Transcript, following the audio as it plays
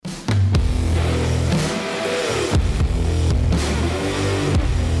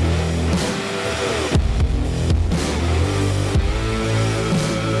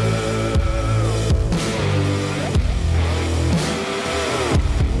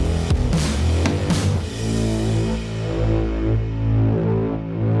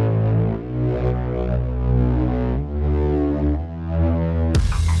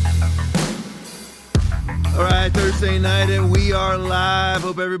We are live.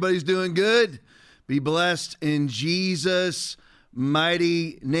 Hope everybody's doing good. Be blessed in Jesus'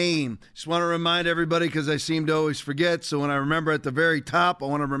 mighty name. Just want to remind everybody, because I seem to always forget, so when I remember at the very top, I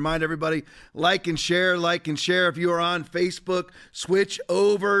want to remind everybody, like and share. If you are on Facebook, switch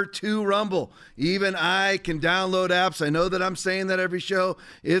over to Rumble. Even I can download apps. I know that I'm saying that every show.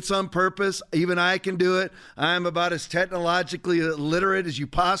 It's on purpose. Even I can do it. I'm about as technologically illiterate as you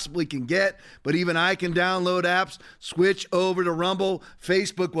possibly can get, but even I can download apps. Switch over to Rumble.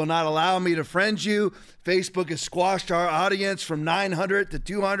 Facebook will not allow me to friend you. Facebook has squashed our audience from 900 to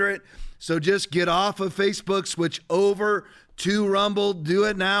 200. So just get off of Facebook, switch over to Rumble. Do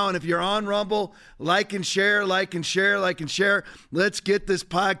it now. And if you're on Rumble, like and share. Let's get this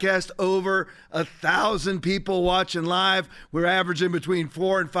podcast over 1,000 people watching live. We're averaging between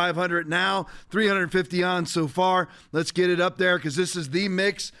 400 and 500 now, 350 on so far. Let's get it up there, because this is the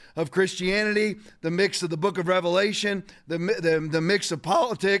mix of Christianity, the mix of the book of Revelation, the mix of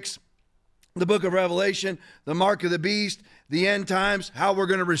politics, the book of Revelation, the mark of the beast, the end times, how we're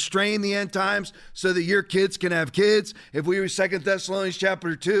going to restrain the end times so that your kids can have kids. If we read 2 Thessalonians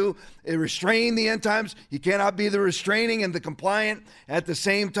chapter 2, restrain the end times. You cannot be the restraining and the compliant at the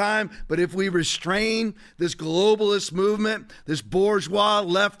same time. But if we restrain this globalist movement, this bourgeois,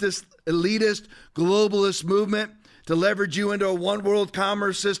 leftist, elitist, globalist movement, to leverage you into a one world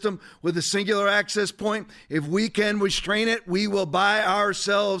commerce system with a singular access point, if we can restrain it, we will buy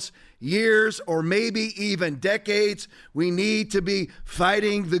ourselves years or maybe even decades. We need to be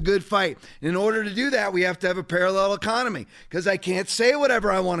fighting the good fight. In order to do that, we have to have a parallel economy, because I can't say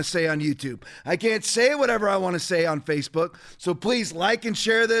whatever I want to say on YouTube. I can't say whatever I want to say on Facebook. So please like and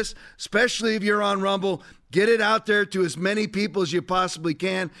share this, especially if you're on Rumble. Get it out there to as many people as you possibly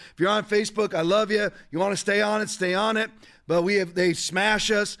can. If you're on Facebook, I love you. You want to stay on it, stay on it. But they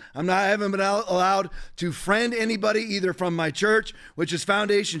smash us. I haven't been allowed to friend anybody, either from my church, which is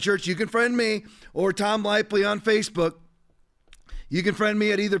Foundation Church. You can friend me, or Tom Laipply on Facebook. You can friend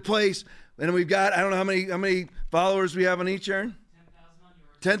me at either place. And we've got, I don't know how many followers we have on each, Aaron?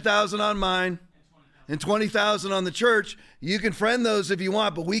 10,000 on mine. And 20,000 on the church. You can friend those if you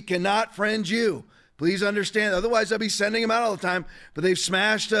want, but we cannot friend you. Please understand. Otherwise, I'll be sending them out all the time. But they've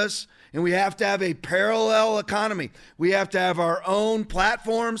smashed us, and we have to have a parallel economy. We have to have our own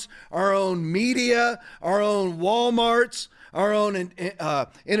platforms, our own media, our own Walmarts, our own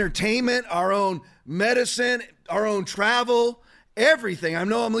entertainment, our own medicine, our own travel, everything. I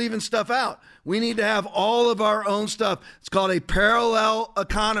know I'm leaving stuff out. We need to have all of our own stuff. It's called a parallel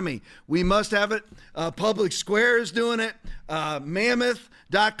economy. We must have it. Public Square is doing it.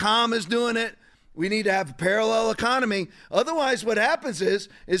 Mammoth.com is doing it. We need to have a parallel economy. Otherwise, what happens is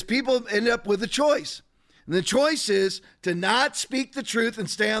people end up with a choice. And the choice is to not speak the truth and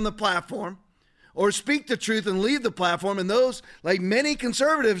stay on the platform, or speak the truth and leave the platform. And those, like many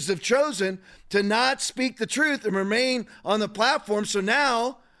conservatives, have chosen to not speak the truth and remain on the platform. So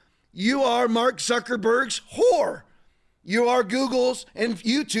now you are Mark Zuckerberg's whore. You are Google's and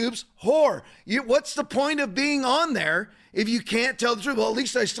YouTube's whore. What's the point of being on there if you can't tell the truth? Well, at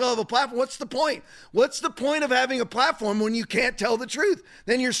least I still have a platform. What's the point? What's the point of having a platform when you can't tell the truth?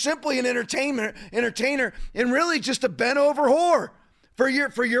 Then you're simply an entertainer, and really just a bent over whore for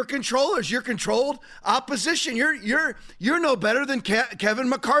your controllers. Your controlled opposition. You're no better than Kevin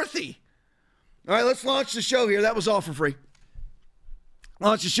McCarthy. All right, let's launch the show here. That was all for free.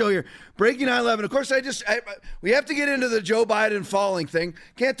 Launch the show here. Breaking 9/11. Of course, we have to get into the Joe Biden falling thing.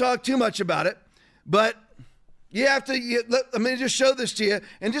 Can't talk too much about it, but let me just show this to you,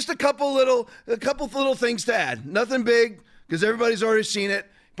 and just a couple little things to add. Nothing big, because everybody's already seen it.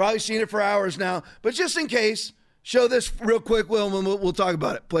 Probably seen it for hours now, but just in case, show this real quick, Will, and we'll talk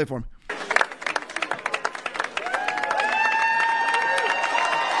about it. Play it for me.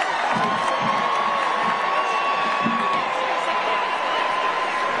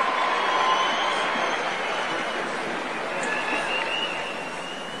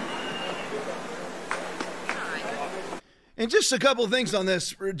 And just a couple of things on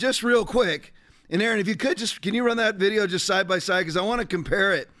this, just real quick. And Aaron, if you could can you run that video just side by side? Because I want to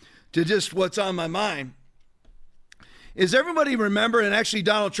compare it to just what's on my mind. Is everybody remember, and actually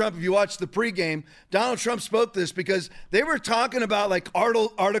Donald Trump, if you watch the pregame, Donald Trump spoke this because they were talking about like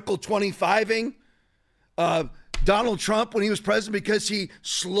Article 25ing Donald Trump when he was president, because he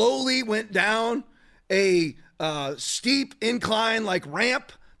slowly went down a steep incline like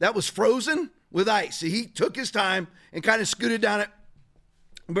ramp that was frozen with ice. So he took his time and kind of scooted down it.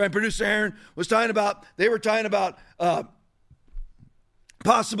 My producer Aaron was talking about, they were talking about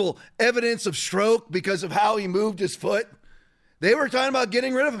possible evidence of stroke because of how he moved his foot. They were talking about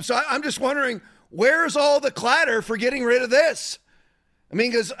getting rid of him. So I'm just wondering, where's all the clatter for getting rid of this? I mean,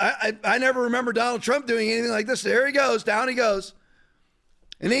 because I never remember Donald Trump doing anything like this. There he goes, down he goes.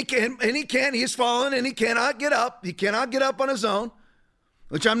 And he's fallen and he cannot get up. He cannot get up on his own,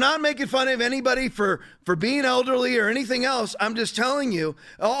 which I'm not making fun of anybody for being elderly or anything else. I'm just telling you,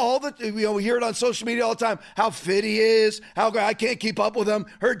 we hear it on social media all the time, how fit he is, how I can't keep up with him.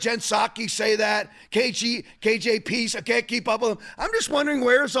 Heard Jen Psaki say that, KJ Peace, I can't keep up with him. I'm just wondering,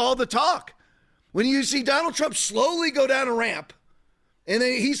 where's all the talk? When you see Donald Trump slowly go down a ramp, and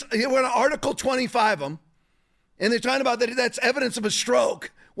then we're on Article 25 of him, and they're talking about that's evidence of a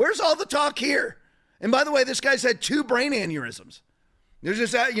stroke. Where's all the talk here? And by the way, this guy's had 2 brain aneurysms. There's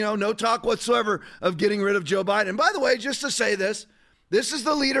just that, no talk whatsoever of getting rid of Joe Biden. And by the way, just to say this is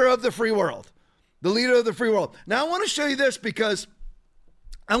the leader of the free world. The leader of the free world. Now, I want to show you this because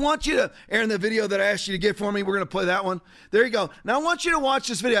I want you to, Aaron, the video that I asked you to get for me, we're going to play that one. There you go. Now, I want you to watch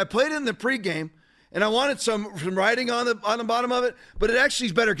this video. I played it in the pregame, and I wanted some writing on the bottom of it, but it actually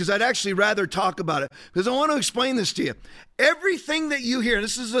is better because I'd actually rather talk about it because I want to explain this to you. Everything that you hear,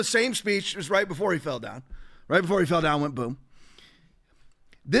 this is the same speech, it was right before he fell down. Right before he fell down, went boom.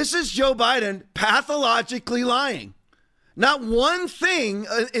 This is Joe Biden pathologically lying. Not one thing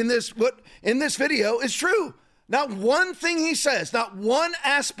in this video is true. Not one thing he says, not one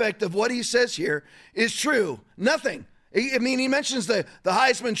aspect of what he says here is true. Nothing. I mean, he mentions the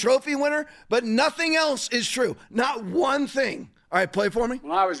Heisman Trophy winner, but nothing else is true. Not one thing. All right, play for me.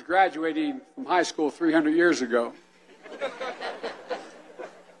 When I was graduating from high school 300 years ago,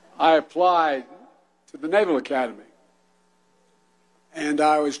 I applied to the Naval Academy. And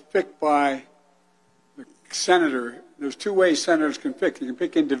I was picked by the senator. There's 2 ways senators can pick. They can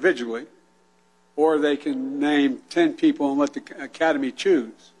pick individually, or they can name 10 people and let the Academy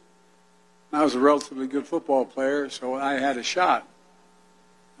choose. I was a relatively good football player, so I had a shot.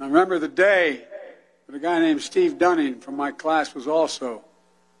 I remember the day that a guy named Steve Dunning from my class was also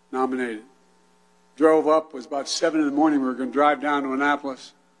nominated. Drove up, it was about 7 in the morning, we were going to drive down to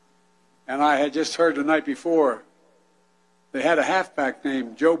Annapolis, and I had just heard the night before they had a halfback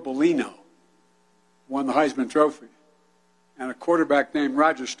named Joe Bellino, won the Heisman Trophy, and a quarterback named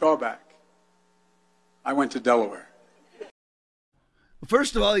Roger Staubach. I went to Delaware.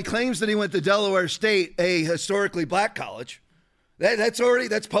 First of all, he claims that he went to Delaware State, a historically black college.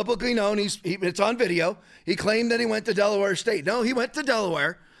 That's publicly known. It's on video. He claimed that he went to Delaware State. No, he went to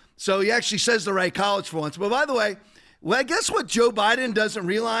Delaware. So he actually says the right college for once. But by the way, I guess what Joe Biden doesn't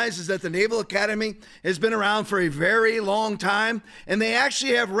realize is that the Naval Academy has been around for a very long time, and they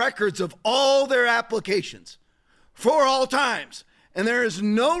actually have records of all their applications for all times. And there is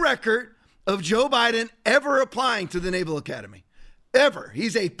no record of Joe Biden ever applying to the Naval Academy. Ever.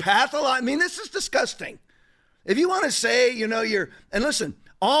 He's a pathologist. I mean, this is disgusting. If you want to say, and listen,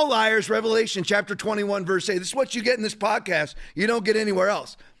 all liars, Revelation chapter 21, verse 8. This is what you get in this podcast. You don't get anywhere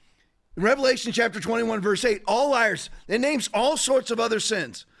else. Revelation chapter 21, verse 8, all liars. It names all sorts of other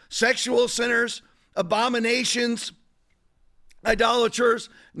sins. Sexual sinners, abominations, idolaters.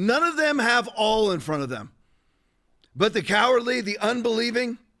 None of them have all in front of them. But the cowardly, the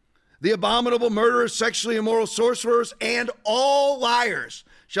unbelieving, the abominable, murderers, sexually immoral, sorcerers, and all liars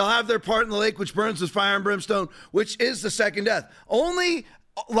shall have their part in the lake which burns with fire and brimstone, which is the second death. Only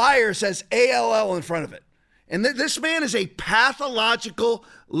liar says ALL in front of it. And this man is a pathological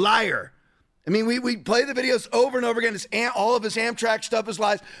liar. I mean, we play the videos over and over again. All of his Amtrak stuff is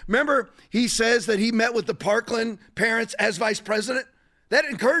lies. Remember, he says that he met with the Parkland parents as vice president. That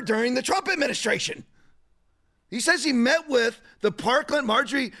occurred during the Trump administration. He says he met with the Parkland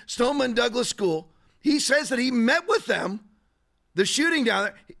Marjorie Stoneman Douglas School. He says that he met with them, the shooting down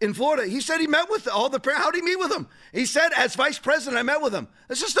there in Florida. He said he met with all the parents. How did he meet with them? He said, as vice president, I met with them.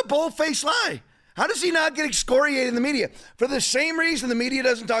 That's just a bold-faced lie. How does he not get excoriated in the media? For the same reason the media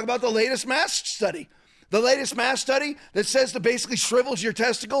doesn't talk about the latest mask study. The latest mask study that says that basically shrivels your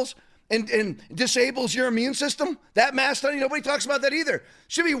testicles and disables your immune system. That mask study, nobody talks about that either.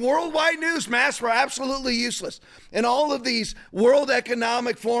 Should be worldwide news. Masks were absolutely useless. And all of these World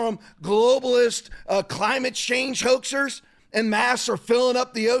Economic Forum, globalist, climate change hoaxers, and masks are filling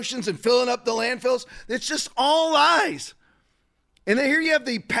up the oceans and filling up the landfills. It's just all lies. And then here you have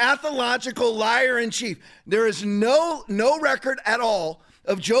the pathological liar in chief. There is no record at all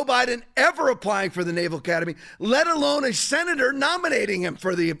of Joe Biden ever applying for the Naval Academy, let alone a senator nominating him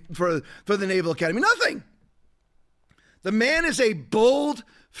for the Naval Academy. Nothing. The man is a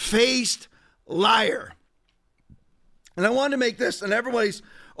bold-faced liar. And I wanted to make this, and everybody's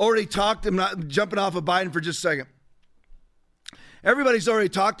already talked. I'm not jumping off of Biden for just a second. Everybody's already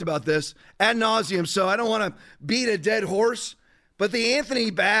talked about this ad nauseum, so I don't want to beat a dead horse. But the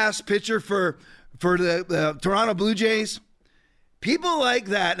Anthony Bass pitcher for for the Toronto Blue Jays. People like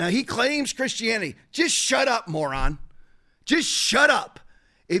that. Now, he claims Christianity. Just shut up, moron. Just shut up.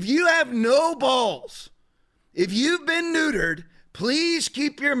 If you have no balls, if you've been neutered, please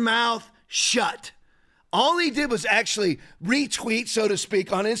keep your mouth shut. All he did was actually retweet, so to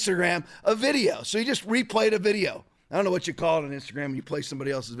speak, on Instagram, a video. So he just replayed a video. I don't know what you call it on Instagram when you play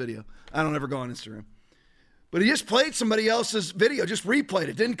somebody else's video. I don't ever go on Instagram. But he just played somebody else's video, just replayed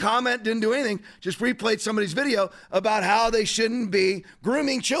it. Didn't comment, didn't do anything, just replayed somebody's video about how they shouldn't be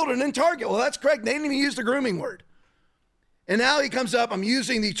grooming children in Target. Well, that's correct. They didn't even use the grooming word. And now he comes up, I'm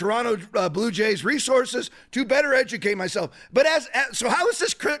using the Toronto Blue Jays resources to better educate myself. But so how is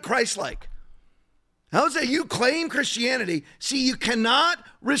this Christ-like? How is it you claim Christianity? See, you cannot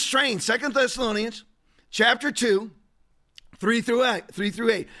restrain. 2 Thessalonians chapter 2, 3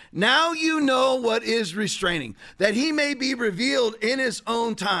 through 8. Now you know what is restraining, that he may be revealed in his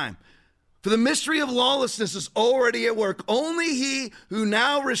own time. For the mystery of lawlessness is already at work. Only he who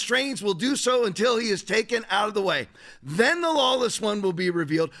now restrains will do so until he is taken out of the way. Then the lawless one will be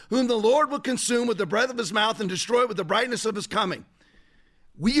revealed, whom the Lord will consume with the breath of his mouth and destroy with the brightness of his coming.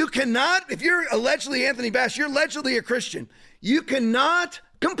 You cannot, if you're allegedly Anthony Bass, you're allegedly a Christian. You cannot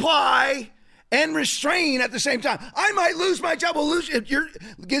comply and restrain at the same time. I might lose my job. Well,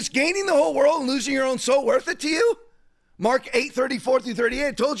 is gaining the whole world and losing your own soul worth it to you? Mark 8:34-38,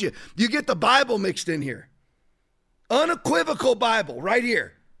 I told you, you get the Bible mixed in here. Unequivocal Bible right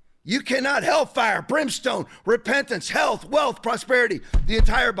here. You cannot, hellfire, brimstone, repentance, health, wealth, prosperity, the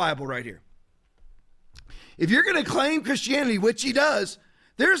entire Bible right here. If you're going to claim Christianity, which he does,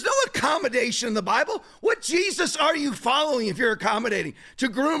 there's no accommodation in the Bible. What Jesus are you following if you're accommodating to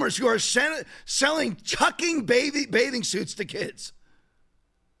groomers who are selling chucking bathing suits to kids?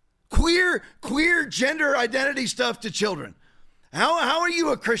 Queer gender identity stuff to children. How are you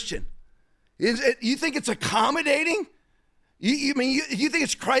a Christian? You think it's accommodating? You think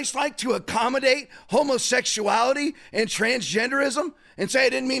it's Christ-like to accommodate homosexuality and transgenderism and say I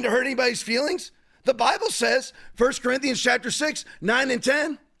didn't mean to hurt anybody's feelings? The Bible says, 1 Corinthians chapter 6, 9 and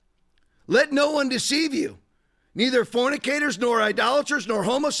 10, let no one deceive you. Neither fornicators, nor idolaters, nor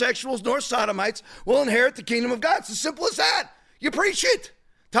homosexuals, nor sodomites will inherit the kingdom of God. It's as simple as that. You preach it.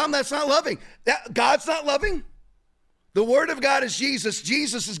 Tom, that's not loving. God's not loving. The word of God is Jesus.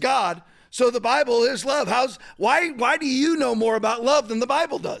 Jesus is God. So the Bible is love. Why do you know more about love than the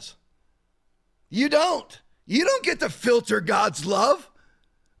Bible does? You don't. You don't get to filter God's love.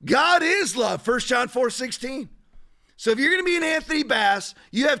 God is love, 1 John 4:16. So if you're going to be an Anthony Bass,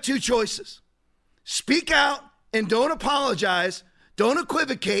 you have two choices. Speak out and don't apologize, don't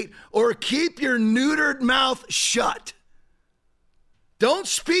equivocate, or keep your neutered mouth shut. Don't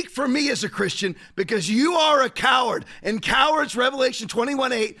speak for me as a Christian because you are a coward. And cowards, Revelation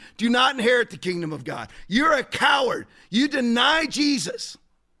 21:8, do not inherit the kingdom of God. You're a coward. You deny Jesus.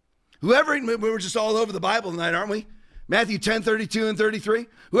 We were just all over the Bible tonight, aren't we? Matthew 10:32 and 33.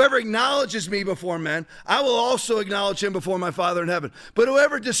 Whoever acknowledges me before men, I will also acknowledge him before my Father in heaven. But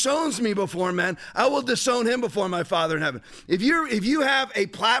whoever disowns me before men, I will disown him before my Father in heaven. If you have a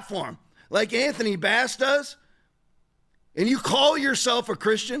platform like Anthony Bass does, and you call yourself a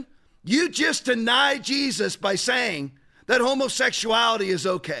Christian, you just deny Jesus by saying that homosexuality is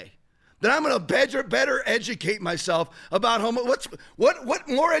okay. That I'm going to better educate myself about what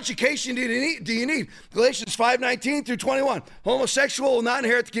more education do you need? Galatians 5:19-21. Homosexual will not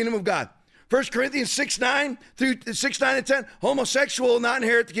inherit the kingdom of God. 1 Corinthians 6:9 and 10. Homosexual will not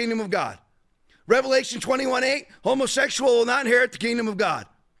inherit the kingdom of God. Revelation 21:8. Homosexual will not inherit the kingdom of God.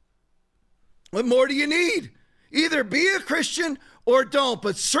 What more do you need? Either be a Christian or don't,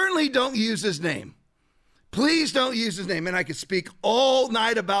 but certainly don't use his name. Please don't use his name. And I could speak all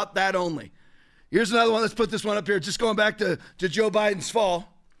night about that only. Here's another one. Let's put this one up here. Just going back to Joe Biden's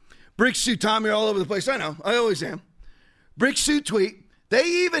fall. Brick suit Tom, you're all over the place. I know. I always am. Brick suit tweet. They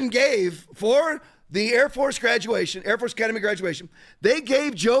even gave, for the Air Force Academy graduation, they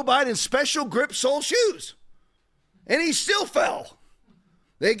gave Joe Biden special grip sole shoes. And he still fell.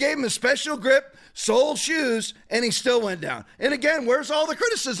 They gave him a special grip sole shoes, and he still went down. And again, where's all the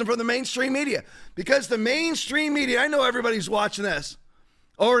criticism from the mainstream media? Because the mainstream media, I know everybody's watching this,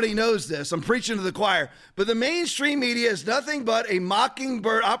 already knows this. I'm preaching to the choir. But the mainstream media is nothing but a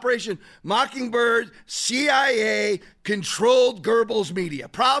Operation Mockingbird, CIA-controlled Goebbels media,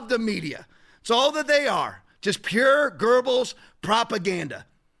 Pravda media. It's all that they are. Just pure Goebbels propaganda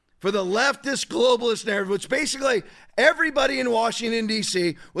for the leftist globalist narrative, which basically everybody in Washington,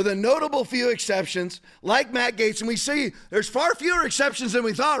 D.C., with a notable few exceptions, like Matt Gaetz, and we see there's far fewer exceptions than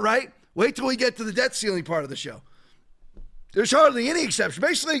we thought, right? Wait till we get to the debt ceiling part of the show. There's hardly any exception.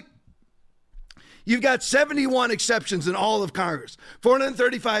 Basically, You've got 71 exceptions in all of Congress,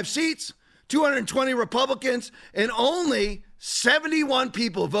 435 seats, 220 Republicans, and only 71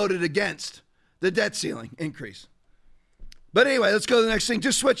 people voted against the debt ceiling increase. But anyway, let's go to the next thing.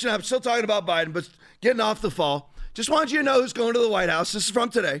 Just switching up, still talking about Biden, but getting off the fall. Just wanted you to know who's going to the White House. This is from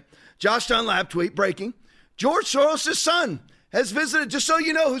today. Josh Dunlap tweet, breaking. George Soros' son has visited, just so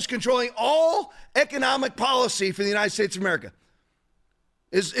you know who's controlling all economic policy for the United States of America.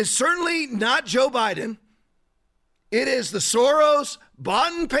 Is certainly not Joe Biden. It is the Soros,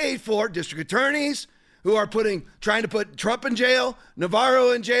 bought and paid for district attorneys who are trying to put Trump in jail,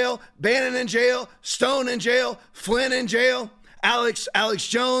 Navarro in jail, Bannon in jail, Stone in jail, Flynn in jail, Alex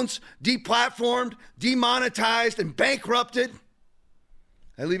Jones deplatformed, demonetized, and bankrupted.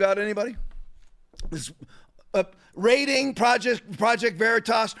 I leave out anybody? This raiding Project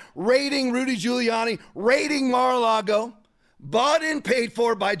Veritas, raiding Rudy Giuliani, raiding Mar-a-Lago, bought and paid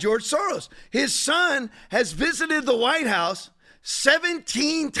for by George Soros. His son has visited the White House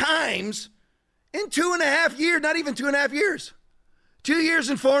 17 times in 2.5 years, not even 2.5 years, 2 years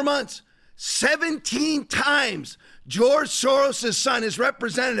and 4 months. 17 times George Soros' son, his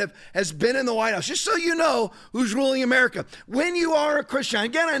representative, has been in the White House. Just so you know who's ruling America. When you are a Christian,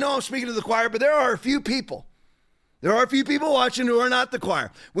 again, I know I'm speaking to the choir, but there are a few people watching who are not the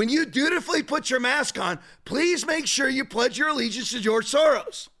choir. When you dutifully put your mask on, please make sure you pledge your allegiance to George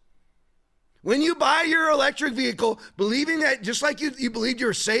Soros. When you buy your electric vehicle, believing that just like you believed you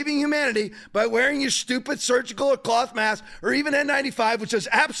were saving humanity by wearing your stupid surgical or cloth mask or even N95, which does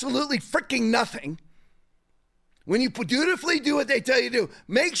absolutely freaking nothing. When you dutifully do what they tell you to do,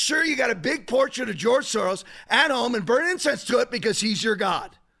 make sure you got a big portrait of George Soros at home and burn incense to it because he's your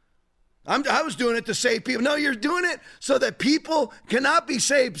God. I was doing it to save people. No, you're doing it so that people cannot be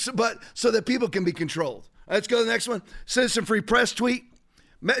saved, but so that people can be controlled. Let's go to the next one. Citizen Free Press tweet.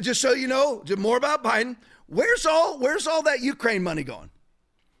 Just so you know, more about Biden. Where's all that Ukraine money going?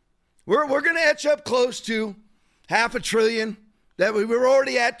 We're going to etch up close to $500 billion. That we were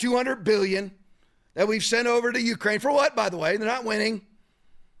already at $200 billion that we've sent over to Ukraine. For what, by the way? They're not winning.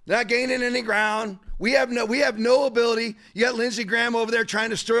 They're not gaining any ground. We have no ability. You got Lindsey Graham over there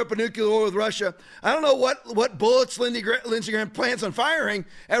trying to stir up a nuclear war with Russia. I don't know what bullets Lindsey Graham plans on firing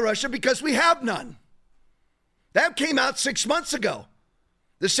at Russia because we have none. That came out 6 months ago.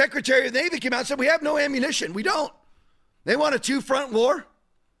 The Secretary of the Navy came out and said, we have no ammunition. We don't. They want a two-front war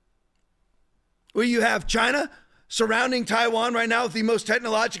where you have China surrounding Taiwan right now with the most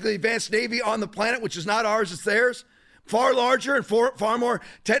technologically advanced Navy on the planet, which is not ours, it's theirs. Far larger and far more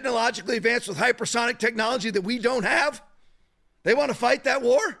technologically advanced with hypersonic technology that we don't have. They want to fight that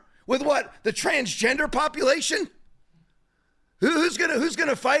war with what? The transgender population? Who's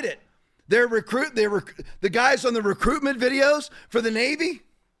gonna fight it? The guys on the recruitment videos for the Navy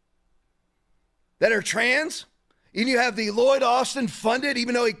that are trans. And you have the Lloyd Austin funded,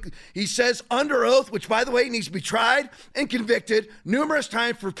 even though he says under oath, which by the way needs to be tried and convicted numerous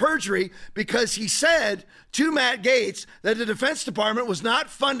times for perjury because he said to Matt Gaetz that the Defense Department was not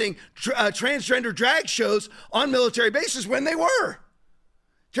funding transgender drag shows on military bases when they were.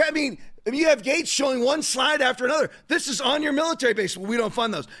 I mean, you have Gaetz showing one slide after another. This is on your military base. Well, we don't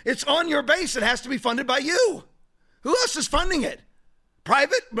fund those. It's on your base. It has to be funded by you. Who else is funding it?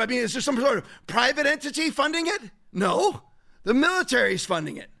 Private? I mean, is there some sort of private entity funding it? No, the military is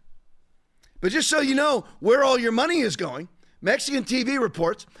funding it. But just so you know where all your money is going, Mexican TV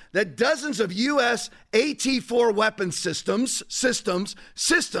reports that dozens of U.S. AT-4 weapon systems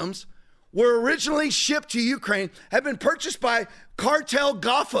were originally shipped to Ukraine, have been purchased by Cartel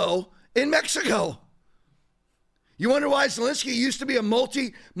Golfo in Mexico. You wonder why Zelensky used to be a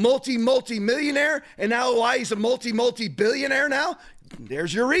multi-millionaire and now why he's a multi-billionaire now?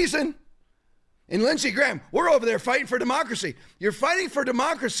 There's your reason. And Lindsey Graham, we're over there fighting for democracy. You're fighting for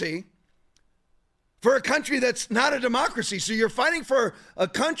democracy for a country that's not a democracy. So you're fighting for a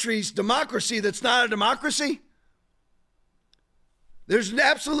country's democracy that's not a democracy? There's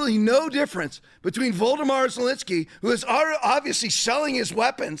absolutely no difference between Volodymyr Zelensky, who is obviously selling his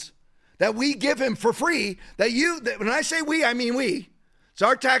weapons that we give him for free, that when I say we, I mean we. It's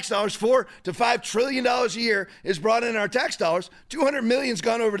our tax dollars. $4 to $5 trillion a year is brought in our tax dollars. 200 million's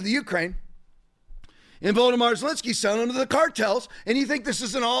gone over to the Ukraine. And Volodymyr Zelensky selling them to the cartels. And you think this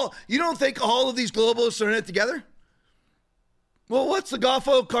isn't all, you don't think all of these globalists are in it together? Well, what's the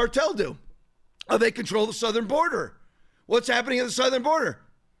Golfo cartel do? Oh, they control the southern border. What's happening at the southern border?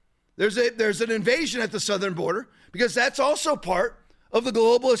 There's an invasion at the southern border because that's also part of the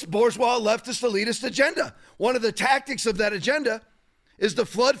globalist, bourgeois, leftist, elitist agenda. One of the tactics of that agenda is to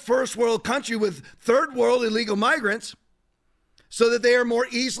flood first world country with third world illegal migrants so that they are more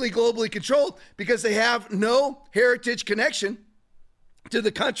easily globally controlled because they have no heritage connection to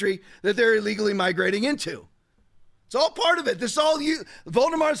the country that they're illegally migrating into. It's all part of it. This is all you.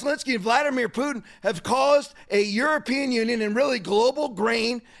 Volodymyr Zelensky and Vladimir Putin have caused a European Union and really global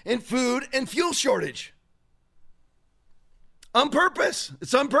grain and food and fuel shortage. On purpose.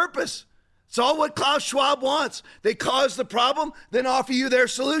 It's on purpose. It's all what Klaus Schwab wants. They cause the problem, then offer you their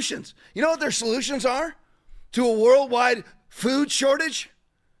solutions. You know what their solutions are to a worldwide food shortage?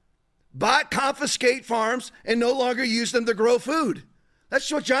 Confiscate farms and no longer use them to grow food.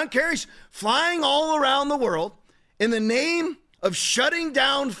 That's what John Kerry's flying all around the world in the name of shutting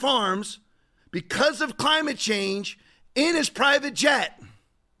down farms because of climate change in his private jet.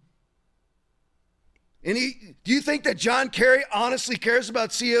 And do you think that John Kerry honestly cares about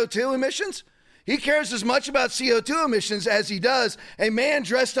CO2 emissions? He cares as much about CO2 emissions as he does a man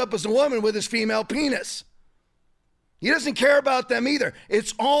dressed up as a woman with his female penis. He doesn't care about them either.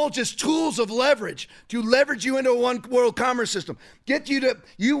 It's all just tools of leverage to leverage you into a one world commerce system.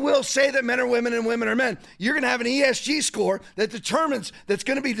 You will say that men are women and women are men. You're going to have an ESG score that's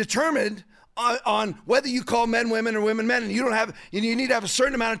going to be determined on whether you call men women or women men, and you need to have a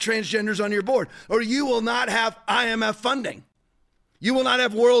certain amount of transgenders on your board, or you will not have IMF funding. You will not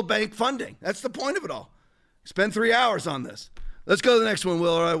have World Bank funding. That's the point of it all. Spend 3 hours on this. Let's go to the next one,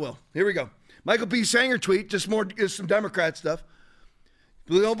 Will, or I will. Here we go. Michael P. Sanger tweet, just some Democrat stuff.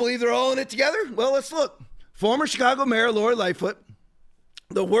 You don't believe they're all in it together? Well, let's look. Former Chicago Mayor Lori Lightfoot,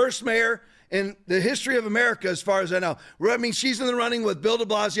 the worst mayor in the history of America, as far as I know. I mean, she's in the running with Bill de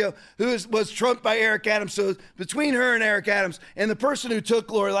Blasio, who was trumped by Eric Adams. So between her and Eric Adams, and the person who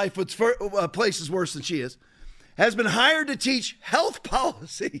took Lori Lightfoot's place is worse than she is, has been hired to teach health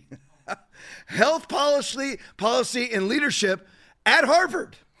policy, health policy and leadership at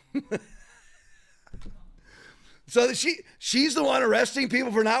Harvard. So she's the one arresting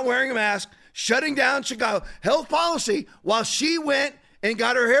people for not wearing a mask, shutting down Chicago health policy while she went and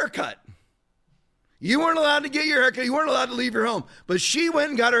got her hair cut. You weren't allowed to get your hair cut. You weren't allowed to leave your home. But she went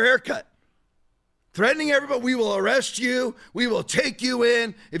and got her hair cut. Threatening everybody, we will arrest you. We will take you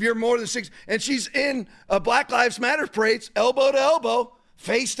in if you're more than 6. And she's in Black Lives Matter parades, elbow to elbow,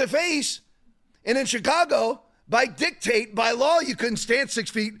 face to face. And in Chicago, by law, you couldn't stand 6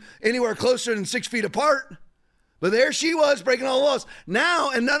 feet anywhere closer than 6 feet apart. But there she was breaking all the laws. Now,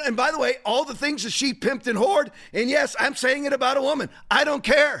 and by the way, all the things that she pimped and whored, and yes, I'm saying it about a woman. I don't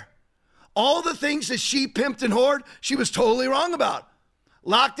care. All the things that she pimped and whored, she was totally wrong about.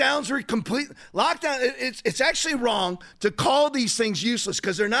 Lockdowns were complete. It's actually wrong to call these things useless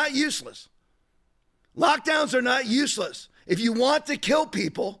because they're not useless. Lockdowns are not useless. If you want to kill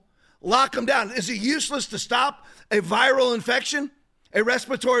people, lock them down. Is it useless to stop a viral infection? A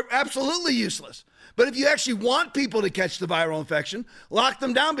respiratory? Absolutely useless. But if you actually want people to catch the viral infection, lock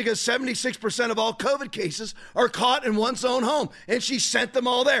them down because 76% of all COVID cases are caught in one's own home. And she sent them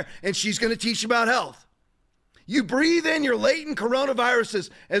all there. And she's going to teach about health. You breathe in your latent coronaviruses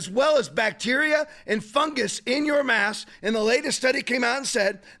as well as bacteria and fungus in your mask. And the latest study came out and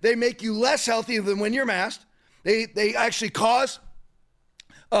said they make you less healthy than when you're masked. They actually cause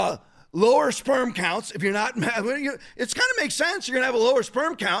lower sperm counts if you're not. It's kind of makes sense. You're going to have a lower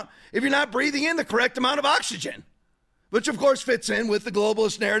sperm count if you're not breathing in the correct amount of oxygen, which of course fits in with the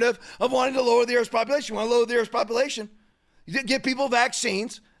globalist narrative of wanting to lower the Earth's population. You want to lower the Earth's population? You get people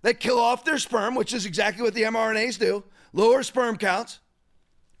vaccines that kill off their sperm, which is exactly what the mRNAs do, lower sperm counts,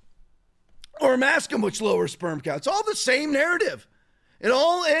 or mask them, which lowers sperm counts. All the same narrative. It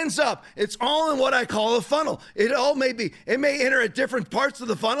all ends up, it's all in what I call a funnel. It may enter at different parts of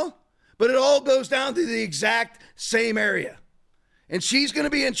the funnel, but it all goes down to the exact same area. And she's going to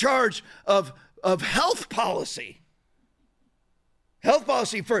be in charge of health policy. Health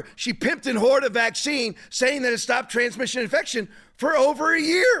policy she pimped and whored a vaccine saying that it stopped transmission infection for over a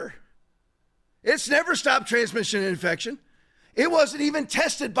year. It's never stopped transmission infection. It wasn't even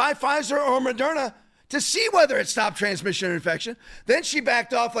tested by Pfizer or Moderna to see whether it stopped transmission infection. Then she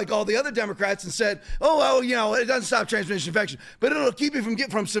backed off like all the other Democrats and said, oh, well, it doesn't stop transmission infection, but it'll keep you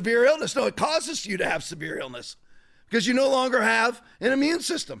from severe illness. No, it causes you to have severe illness because you no longer have an immune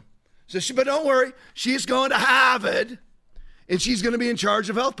system. But don't worry, she's going to Harvard and she's going to be in charge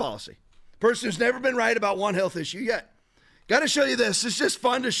of health policy. Person who's never been right about one health issue yet. Got to show you this. It's just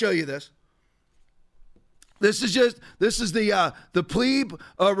fun to show you this. This is the plebe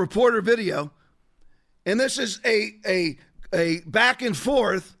reporter video. And this is a back and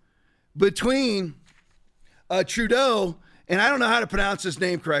forth between Trudeau, and I don't know how to pronounce his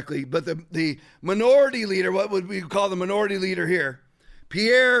name correctly, but the minority leader, what would we call the minority leader here?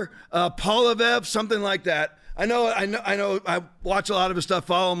 Pierre Poilievre, something like that, I know. I watch a lot of his stuff,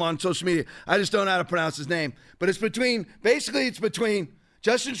 follow him on social media. I just don't know how to pronounce his name. But it's between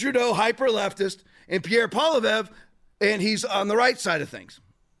Justin Trudeau, hyper-leftist, and Pierre Poilievre, and he's on the right side of things.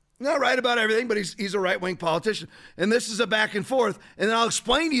 Not right about everything, but he's a right-wing politician. And this is a back and forth, and then I'll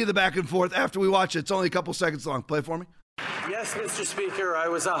explain to you the back and forth after we watch it. It's only a couple seconds long. Play it for me. Yes, Mr. Speaker, I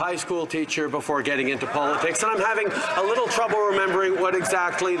was a high school teacher before getting into politics, and I'm having a little trouble remembering what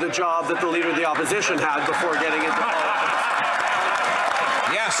exactly the job that the Leader of the Opposition had before getting into politics.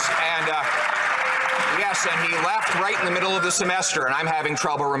 Yes, and he left right in the middle of the semester, and I'm having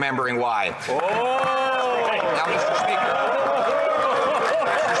trouble remembering why. Now, Mr. Speaker.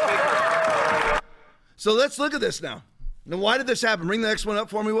 So let's look at this now. Now, why did this happen? Bring the next one up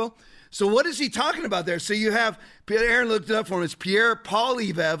for me, Will. So what is he talking about there? So you have, Aaron looked it up for him. It's Pierre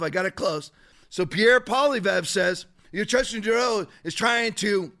Poilievre. I got it close. So Pierre Poilievre says, Justin Trudeau is trying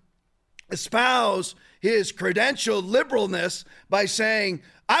to espouse his credentialed liberalness by saying,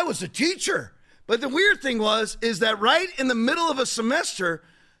 I was a teacher. But the weird thing is that right in the middle of a semester,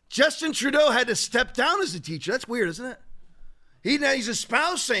 Justin Trudeau had to step down as a teacher. That's weird, isn't it? He's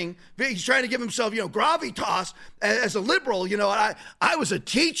espousing, he's trying to give himself, gravitas as a liberal. I was a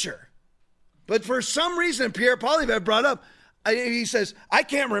teacher. But for some reason, Pierre Poilievre brought up, he says,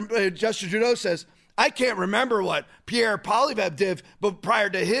 Justin Trudeau says, I can't remember what Pierre Poilievre did but prior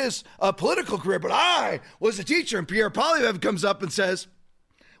to his political career, but I was a teacher. And Pierre Poilievre comes up and says,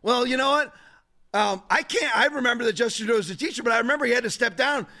 well, you know what? I remember that Justin Trudeau was a teacher, but I remember he had to step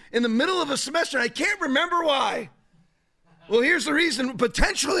down in the middle of a semester, and I can't remember why. Well, here's the reason,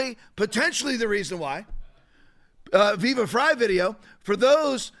 potentially the reason why. Viva Frei video. For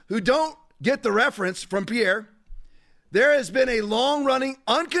those who don't get the reference from Pierre, there has been a long-running,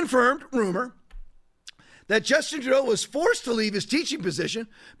 unconfirmed rumor that Justin Trudeau was forced to leave his teaching position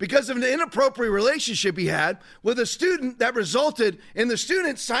because of an inappropriate relationship he had with a student that resulted in the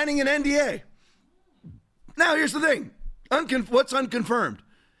student signing an NDA. Now, here's the thing. What's unconfirmed?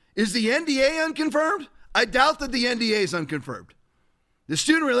 Is the NDA unconfirmed? I doubt that the NDA is unconfirmed. The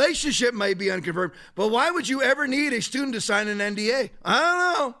student relationship might be unconfirmed, but why would you ever need a student to sign an NDA? I don't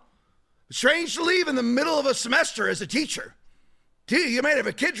know. Strange to leave in the middle of a semester as a teacher. You might have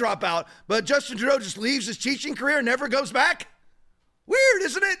a kid drop out, but Justin Trudeau just leaves his teaching career and never goes back? Weird,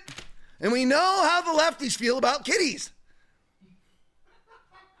 isn't it? And we know how the lefties feel about kiddies.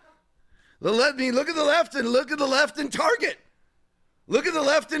 Look at the left and look at the left in Target. Look at the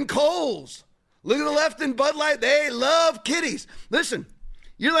left in Kohl's. Look at the left in Bud Light. They love kiddies. Listen,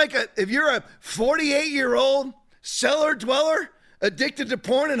 if you're a 48-year-old cellar dweller addicted to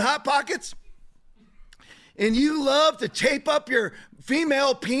porn and Hot Pockets, and you love to tape up your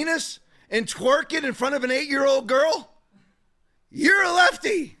female penis and twerk it in front of an 8-year-old girl, you're a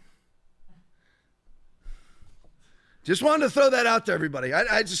lefty. Just wanted to throw that out to everybody.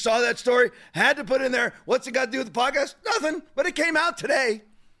 I just saw that story, had to put in there. What's it got to do with the podcast? Nothing, but it came out today.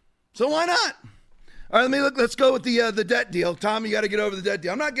 So why not? All right, let's go with the debt deal. Tom, you got to get over the debt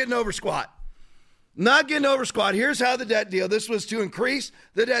deal. I'm not getting over squat. Here's how the debt deal. This was to increase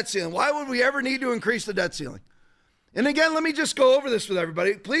the debt ceiling. Why would we ever need to increase the debt ceiling? And again, let me just go over this with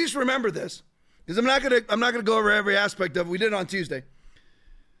everybody. Please remember this, because I'm not gonna go over every aspect of it. We did it on Tuesday.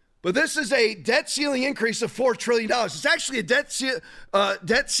 But this is a debt ceiling increase of $4 trillion. It's actually a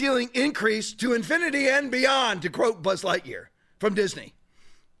debt ceiling increase to infinity and beyond, to quote Buzz Lightyear from Disney,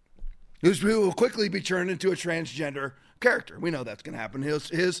 who will quickly be turned into a transgender character. We know that's going to happen.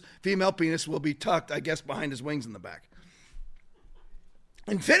 His female penis will be tucked, I guess, behind his wings in the back.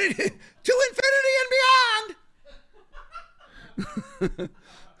 Infinity to infinity and beyond.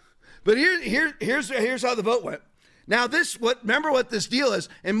 But here's how the vote went. Now, remember what this deal is.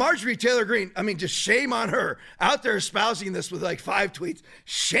 And Marjorie Taylor Greene, just shame on her, out there espousing this with like 5 tweets.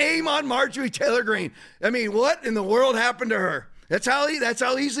 Shame on Marjorie Taylor Greene. What in the world happened to her? That's how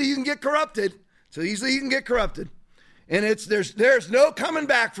easily you can get corrupted. So easily you can get corrupted. And there's no coming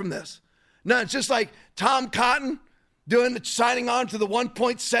back from this. No, it's just like Tom Cotton signing on to the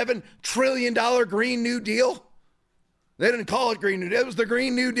 $1.7 trillion Green New Deal. They didn't call it Green New Deal. It was the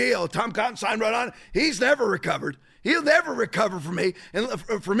Green New Deal. Tom Cotton signed right on it. He's never recovered. He'll never recover from me, and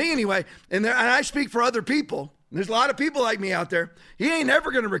for me anyway. And I speak for other people. There's a lot of people like me out there. He ain't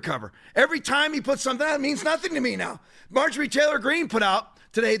ever going to recover. Every time he puts something out, it means nothing to me now. Marjorie Taylor Greene put out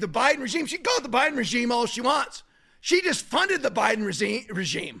today the Biden regime. She can call it the Biden regime all she wants. She just funded the Biden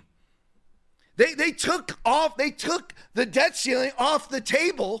regime. They took the debt ceiling off the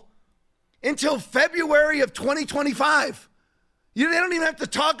table until February of 2025. They don't even have to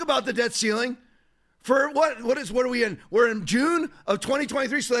talk about the debt ceiling for what are we in? We're in June of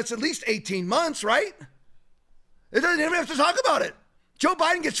 2023, so that's at least 18 months, right? It doesn't even have to talk about it. Joe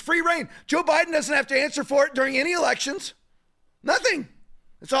Biden gets free reign. Joe Biden doesn't have to answer for it during any elections. Nothing.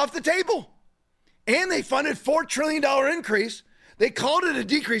 It's off the table. And they funded $4 trillion increase. They called it a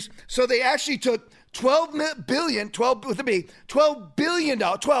decrease. So they actually took $12 billion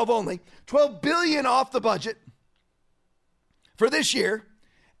off the budget for this year.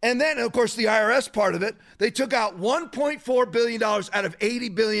 And then, of course, the IRS part of it, they took out $1.4 billion out of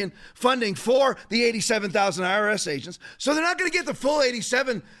 $80 billion funding for the 87,000 IRS agents. So they're not going to get the full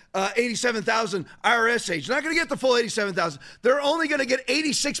 87,000 IRS agents. They're not going to get the full 87,000. They're only going to get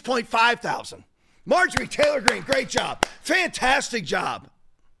 86.5 thousand. Marjorie Taylor Greene, great job. Fantastic job.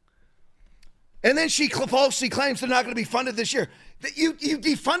 And then she falsely claims they're not going to be funded this year. You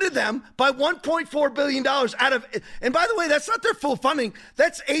defunded them by $1.4 billion out of, and by the way, that's not their full funding.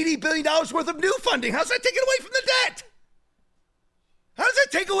 That's $80 billion worth of new funding. How's that taken away from the debt? How does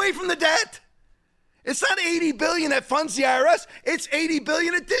that take away from the debt? It's not $80 billion that funds the IRS. It's $80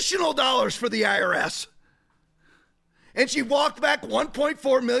 billion additional dollars for the IRS. And she walked back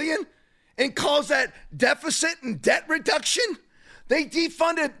 $1.4 million and calls that deficit and debt reduction. They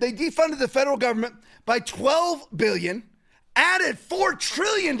defunded the federal government by $12 billion, added $4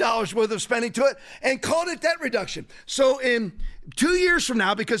 trillion worth of spending to it, and called it debt reduction. So in 2 years from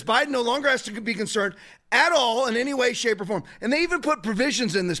now, because Biden no longer has to be concerned at all in any way, shape, or form, and they even put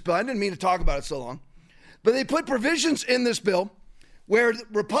provisions in this bill. I didn't mean to talk about it so long, but they put provisions in this bill where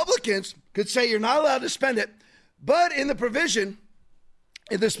Republicans could say you're not allowed to spend it, but in the provision,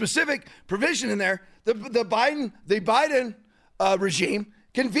 in the specific provision in there, the Biden regime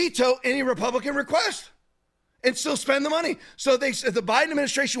can veto any Republican request and still spend the money. So if the Biden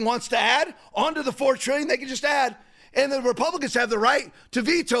administration wants to add onto the $4 trillion, they can just add. And the Republicans have the right to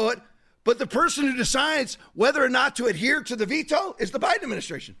veto it. But the person who decides whether or not to adhere to the veto is the Biden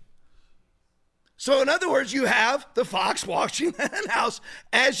administration. So in other words, you have the fox watching the hen house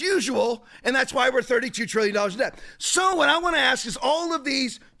as usual. And that's why we're $32 trillion in debt. So what I want to ask is all of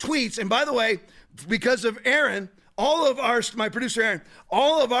these tweets. And by the way, because of Aaron, my producer Aaron,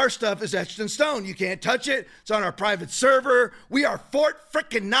 all of our stuff is etched in stone. You can't touch it. It's on our private server. We are Fort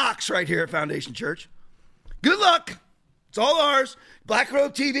frickin' Knox right here at Foundation Church. Good luck. It's all ours. Black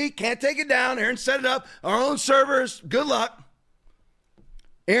Robe TV, can't take it down. Aaron set it up. Our own servers. Good luck.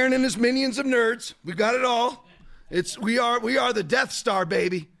 Aaron and his minions of nerds. We got it all. We are the Death Star,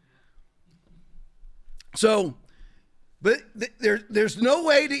 baby. So, but there's no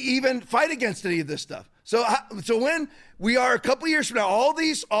way to even fight against any of this stuff. So when we are a couple years from now,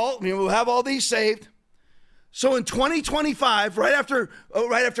 we'll have all these saved. So in 2025, right after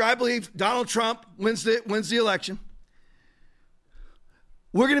I believe Donald Trump wins the election,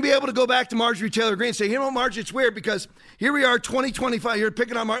 we're going to be able to go back to Marjorie Taylor Greene and say, you know what, Marjorie, it's weird because here we are, 2025. You're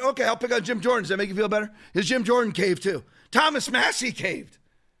picking on Marjorie. Okay, I'll pick on Jim Jordan. Does that make you feel better? His Jim Jordan caved too. Thomas Massey caved.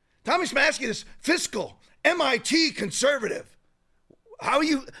 Thomas Massey is fiscal, MIT conservative. How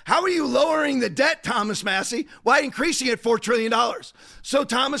are you lowering the debt, Thomas Massey? Why increasing it $4 trillion? So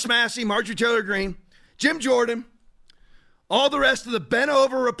Thomas Massey, Marjorie Taylor Greene, Jim Jordan, all the rest of the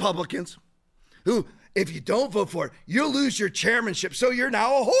bent-over Republicans who, if you don't vote for it, you'll lose your chairmanship. So you're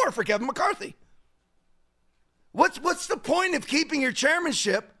now a whore for Kevin McCarthy. What's the point of keeping your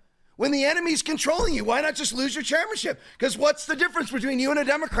chairmanship when the enemy's controlling you? Why not just lose your chairmanship? Because what's the difference between you and a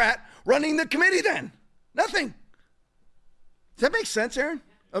Democrat running the committee then? Nothing. Does that make sense, Aaron?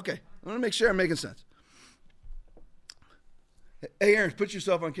 Okay. I want to make sure I'm making sense. Hey, Aaron, put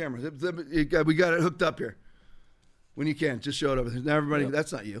yourself on camera. We got it hooked up here. When you can, just show it over there. Now everybody,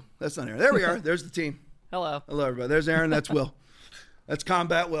 That's not you. That's not Aaron. There we are. There's the team. Hello. Hello, everybody. There's Aaron. That's Will. That's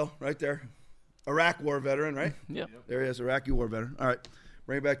Combat Will right there. Iraq war veteran, right? Yep. There he is, Iraqi war veteran. All right.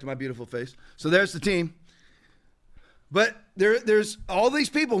 Bring it back to my beautiful face. So there's the team. But there's all these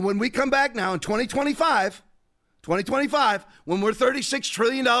people. When we come back now in 2025, when we're $36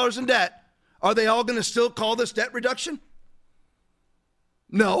 trillion in debt, are they all going to still call this debt reduction?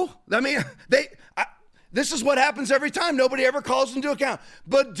 No. I mean, this is what happens every time. Nobody ever calls into account.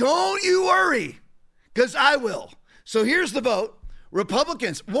 But don't you worry, because I will. So here's the vote.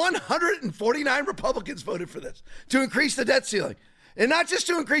 Republicans, 149 Republicans voted for this, to increase the debt ceiling. And not just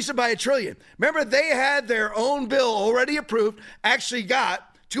to increase it by $1 trillion. Remember, they had their own bill already approved, actually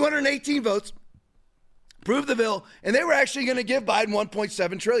got 218 votes, approved the bill, and they were actually going to give Biden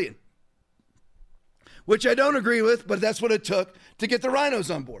 $1.7 trillion, which I don't agree with, but that's what it took to get the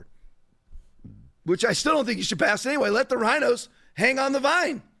rhinos on board, which I still don't think you should pass anyway. Let the rhinos hang on the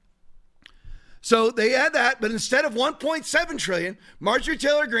vine. So they had that, but instead of $1.7 trillion, Marjorie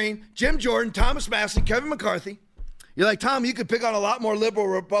Taylor Greene, Jim Jordan, Thomas Massey, Kevin McCarthy, you're like, Tom, you could pick on a lot more liberal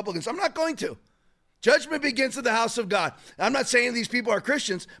Republicans. I'm not going to. Judgment begins at the house of God. I'm not saying these people are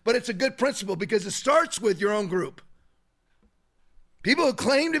Christians, but it's a good principle because it starts with your own group. People who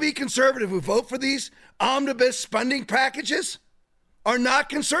claim to be conservative, who vote for these omnibus spending packages, are not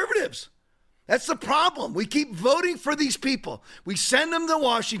conservatives. That's the problem. We keep voting for these people. We send them to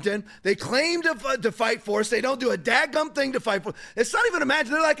Washington. They claim to fight for us. They don't do a daggum thing to fight for us. It's not even a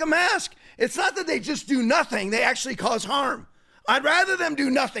mask. They're like a mask. It's not that they just do nothing. They actually cause harm. I'd rather them do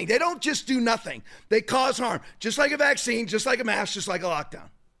nothing. They don't just do nothing. They cause harm. Just like a vaccine, just like a mask, just like a lockdown.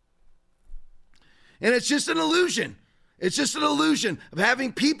 And it's just an illusion. It's just an illusion of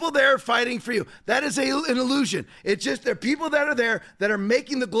having people there fighting for you. That is an illusion. It's just there are people that are there that are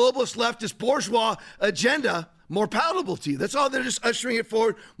making the globalist leftist bourgeois agenda more palatable to you. That's all. They're just ushering it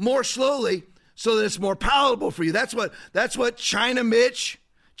forward more slowly so that it's more palatable for you. That's what China Mitch,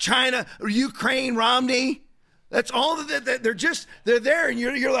 China or Ukraine Romney. That's all that they're there, and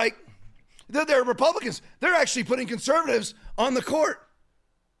you're like, they're Republicans. They're actually putting conservatives on the court.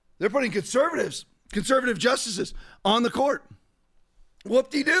 They're putting conservative justices on the court.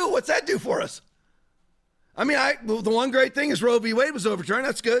 Whoop-de-doo. What's that do for us? I mean, the one great thing is Roe v. Wade was overturned.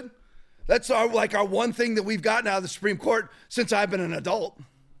 That's good. That's our one thing that we've gotten out of the Supreme Court since I've been an adult.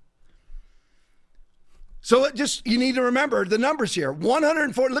 So you need to remember the numbers here.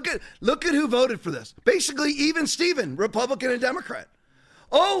 140. Look at who voted for this. Basically, even Steven, Republican and Democrat.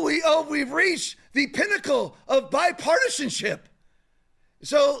 We've reached the pinnacle of bipartisanship.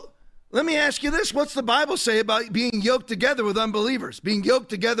 So let me ask you this. What's the Bible say about being yoked together with unbelievers, being yoked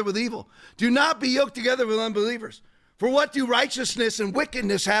together with evil? Do not be yoked together with unbelievers. For what do righteousness and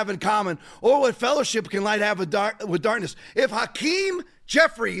wickedness have in common? Or what fellowship can light have with darkness? If Hakeem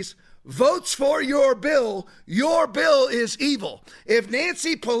Jeffries votes for your bill is evil. If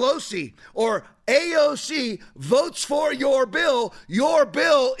Nancy Pelosi or AOC votes for your bill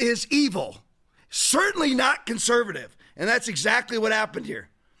is evil. Certainly not conservative. And that's exactly what happened here.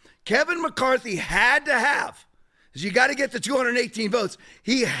 Kevin McCarthy had to have, because you got to get the 218 votes,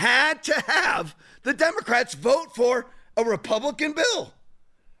 he had to have the Democrats vote for a Republican bill. All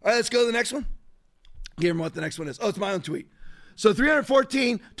right, let's go to the next one. Give them what the next one is. Oh, it's my own tweet. So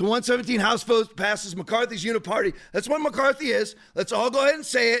 314 to 117 House votes passes McCarthy's uniparty. That's what McCarthy is. Let's all go ahead and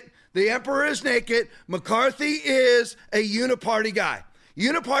say it. The emperor is naked. McCarthy is a uniparty guy.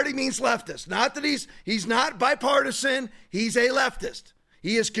 Uniparty means leftist. Not that he's not bipartisan. He's a leftist.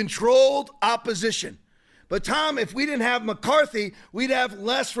 He is controlled opposition. But Tom, if we didn't have McCarthy, we'd have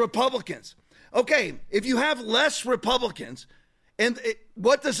less Republicans. Okay, if you have less Republicans,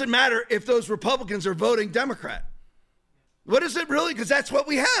 what does it matter if those Republicans are voting Democrat? What is it really? Because that's what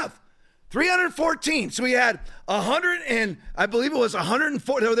we have. 314. So we had 100 and I believe it was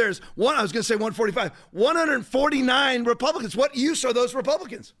 140. No, there's one. I was going to say 145. 149 Republicans. What use are those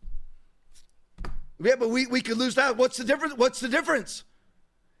Republicans? Yeah, but we could lose that. What's the difference?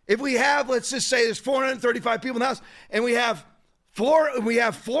 If we have, let's just say there's 435 people in the House, and we have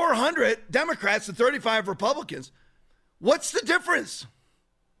 400 Democrats and 35 Republicans. What's the difference?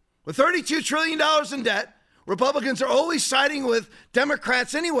 With $32 trillion in debt, Republicans are always siding with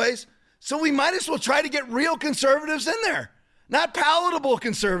Democrats anyways, so we might as well try to get real conservatives in there. Not palatable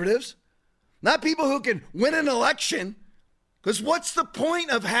conservatives, not people who can win an election, because what's the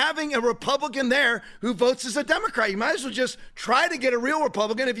point of having a Republican there who votes as a Democrat? You might as well just try to get a real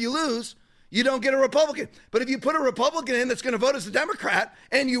Republican. If you lose, you don't get a Republican. But if you put a Republican in that's going to vote as a Democrat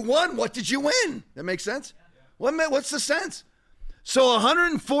and you won, what did you win? That makes sense? What's the sense? So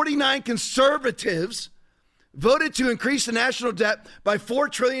 149 conservatives voted to increase the national debt by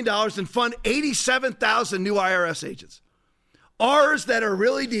 $4 trillion and fund 87,000 new IRS agents. R's that are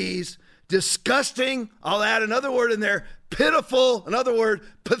really D's, disgusting, I'll add another word in there, pitiful, another word,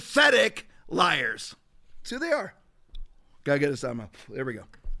 pathetic liars. That's who they are. Gotta get this out of my mouth. There we go.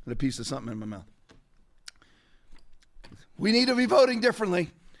 Got a piece of something in my mouth. We need to be voting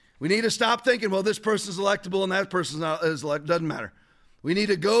differently. We need to stop thinking, well, this person's electable and that person's not is electable. Doesn't matter. We need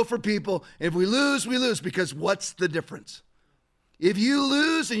to go for people. If we lose, we lose, because what's the difference? If you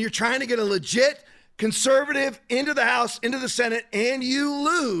lose and you're trying to get a legit conservative into the House, into the Senate, and you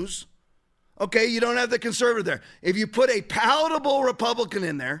lose, okay, you don't have the conservative there. If you put a palatable Republican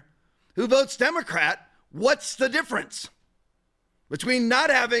in there who votes Democrat, what's the difference? What's the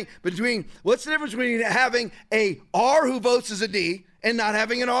difference between having a R who votes as a D and not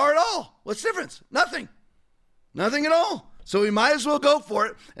having an R at all? What's the difference? Nothing. Nothing at all. So we might as well go for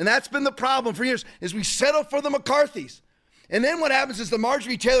it. And that's been the problem for years, is we settle for the McCarthys. And then what happens is the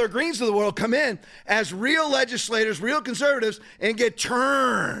Marjorie Taylor Greens of the world come in as real legislators, real conservatives, and get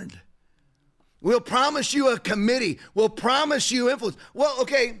turned. We'll promise you a committee. We'll promise you influence. Well,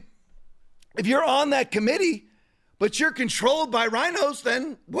 okay, If you're on that committee, but you're controlled by rhinos,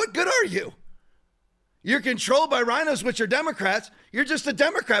 then what good are you? You're controlled by rhinos, which are Democrats. You're just a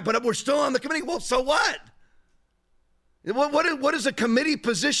Democrat, but we're still on the committee. Well, so what? What does a committee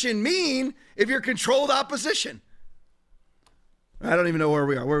position mean if you're controlled opposition? I don't even know where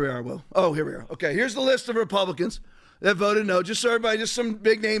we are, Will. Oh, here we are. Okay, here's the list of Republicans that voted no. Just so everybody, just some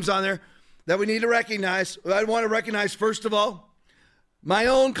big names on there that we need to recognize. I want to recognize, first of all, my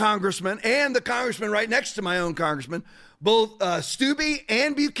own congressman and the congressman right next to my own congressman, both Stubbe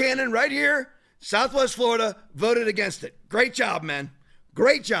and Buchanan right here, Southwest Florida, voted against it. Great job, man.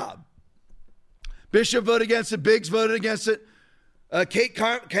 Great job. Bishop voted against it. Biggs voted against it. Kate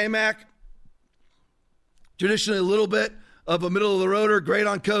Kamak, traditionally a little bit of a middle-of-the-roader, great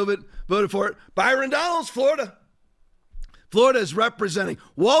on COVID, voted for it. Byron Donalds, Florida. Florida is representing.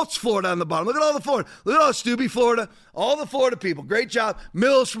 Waltz, Florida on the bottom. Look at all the Florida. Look at all Stubbe, Florida. All the Florida people. Great job.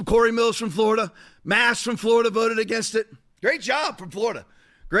 Corey Mills from Florida. Mass from Florida voted against it. Great job from Florida.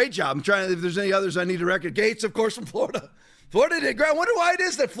 Great job. I'm trying to, if there's any others I need to record. Gates, of course, from Florida. Florida did great. I wonder why it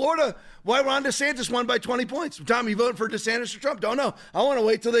is that why Ron DeSantis won by 20 points. Tom, you voting for DeSantis or Trump? Don't know. I want to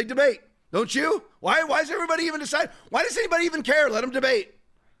wait till they debate. Don't you? Why does everybody even decide? Why does anybody even care? Let them debate.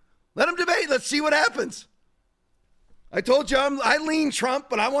 Let them debate. Let's see what happens. I told you I lean Trump,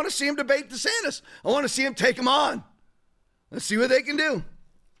 but I want to see him debate DeSantis. I want to see him take him on. Let's see what they can do.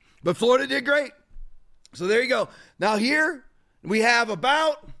 But Florida did great. So there you go. Now here we have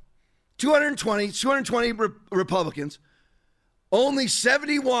about 220 Republicans. Only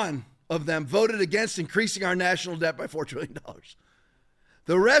 71 of them voted against increasing our national debt by $4 trillion.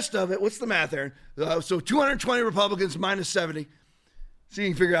 The rest of it, what's the math, Aaron? So 220 Republicans minus 70. See if you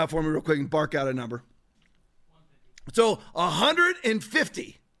can figure it out for me real quick and bark out a number. So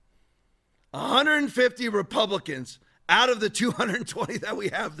 150 Republicans out of the 220 that we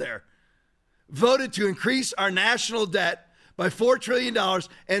have there voted to increase our national debt by $4 trillion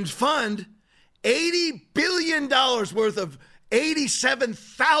and fund $80 billion worth of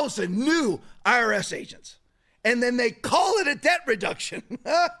 87,000 new IRS agents. And then they call it a debt reduction.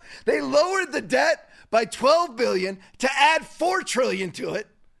 They lowered the debt by $12 billion to add $4 trillion to it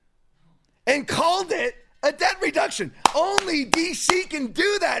and called it a debt reduction. Only DC can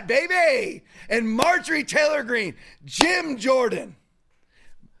do that, baby. And Marjorie Taylor Greene, Jim Jordan,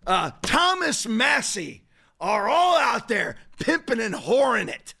 Thomas Massey are all out there pimping and whoring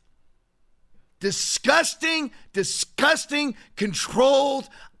it. Disgusting, controlled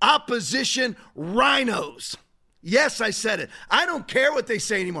opposition rhinos. Yes, I said it. I don't care what they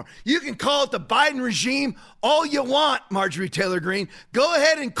say anymore. You can call it the Biden regime all you want, Marjorie Taylor Greene. Go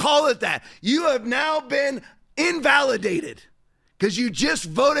ahead and call it that. You have now been invalidated because you just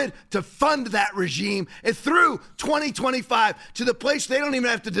voted to fund that regime and through 2025 to the place they don't even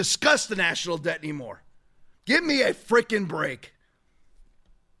have to discuss the national debt anymore. Give me a freaking break.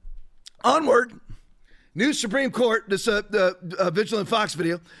 Onward. New Supreme Court, this Vigilant Fox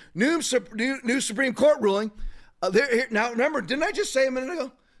video, new Supreme Court ruling. Now, remember, didn't I just say a minute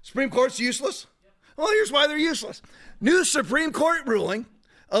ago, Supreme Court's useless? Yep. Well, here's why they're useless. New Supreme Court ruling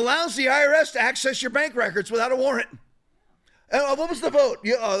allows the IRS to access your bank records without a warrant. What was the vote?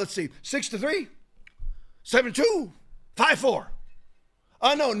 Let's see, 6-3, 7-2, 5-4.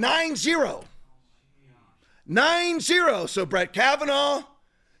 No, 9-0. 9-0. So Brett Kavanaugh,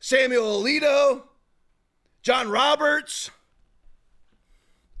 Samuel Alito, John Roberts,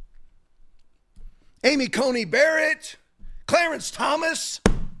 Amy Coney Barrett, Clarence Thomas,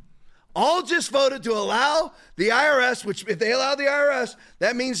 all just voted to allow the IRS, which if they allow the IRS,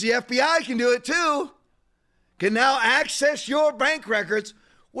 that means the FBI can do it too, can now access your bank records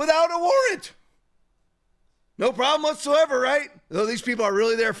without a warrant. No problem whatsoever, right? Though these people are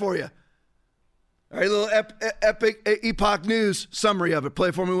really there for you. All right, a little Epoch News summary of it.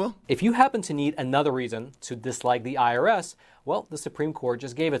 Play for me, Will. If you happen to need another reason to dislike the IRS, well, the Supreme Court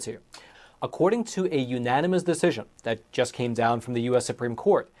just gave it to you. According to a unanimous decision that just came down from the U.S. Supreme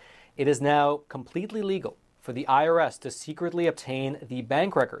Court, it is now completely legal for the IRS to secretly obtain the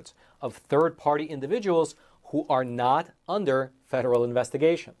bank records of third-party individuals who are not under federal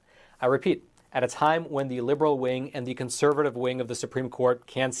investigation. I repeat, at a time when the liberal wing and the conservative wing of the Supreme Court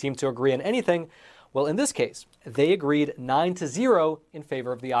can't seem to agree on anything, well, in this case, they agreed 9-0 in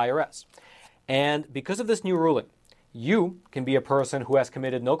favor of the IRS. And because of this new ruling, you can be a person who has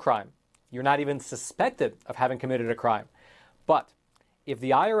committed no crime. You're not even suspected of having committed a crime. But if the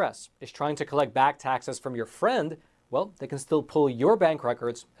IRS is trying to collect back taxes from your friend, well, they can still pull your bank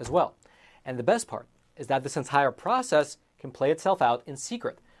records as well. And the best part is that this entire process can play itself out in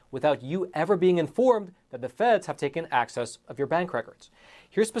secret, without you ever being informed that the feds have taken access of your bank records.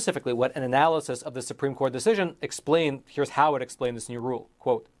 Here's specifically what an analysis of the Supreme Court decision explained. Here's how it explained this new rule.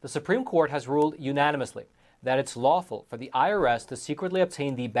 Quote, the Supreme Court has ruled unanimously that it's lawful for the IRS to secretly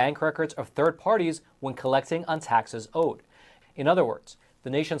obtain the bank records of third parties when collecting on taxes owed. In other words, the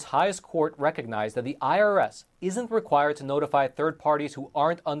nation's highest court recognized that the IRS isn't required to notify third parties who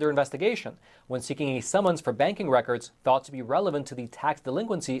aren't under investigation when seeking a summons for banking records thought to be relevant to the tax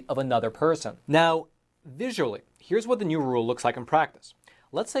delinquency of another person. Now, visually, here's what the new rule looks like in practice.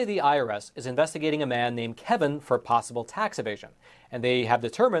 Let's say the IRS is investigating a man named Kevin for possible tax evasion, and they have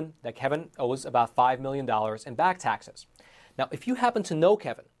determined that Kevin owes about $5 million in back taxes. Now, if you happen to know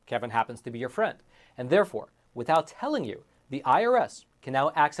Kevin, Kevin happens to be your friend, and therefore, without telling you, the IRS can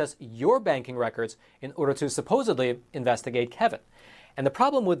now access your banking records in order to supposedly investigate Kevin. And the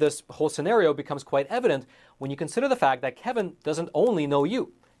problem with this whole scenario becomes quite evident when you consider the fact that Kevin doesn't only know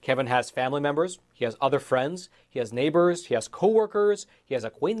you. Kevin has family members, he has other friends, he has neighbors, he has coworkers, he has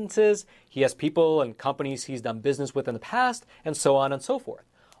acquaintances, he has people and companies he's done business with in the past, and so on and so forth,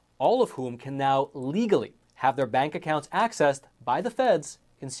 all of whom can now legally have their bank accounts accessed by the feds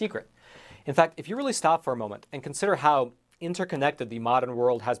in secret. In fact, if you really stop for a moment and consider how interconnected the modern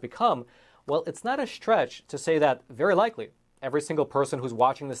world has become, well, it's not a stretch to say that very likely every single person who's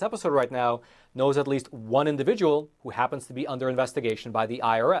watching this episode right now knows at least one individual who happens to be under investigation by the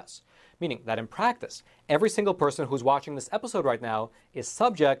IRS. Meaning that in practice, every single person who's watching this episode right now is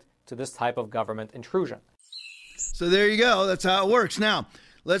subject to this type of government intrusion. So there you go. That's how it works. Now,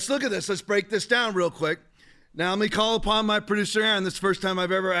 let's look at this. Let's break this down real quick. Now, let me call upon my producer, Aaron. This is the first time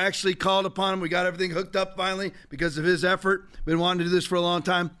I've ever actually called upon him. We got everything hooked up finally because of his effort. Been wanting to do this for a long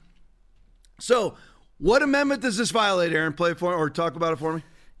time. So, what amendment does this violate, Aaron? Play for or talk about it for me.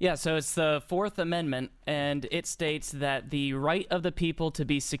 Yeah, so it's the Fourth Amendment, and it states that the right of the people to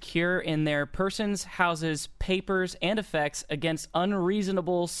be secure in their persons, houses, papers, and effects against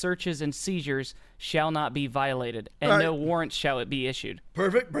unreasonable searches and seizures shall not be violated, and no warrant shall it be issued.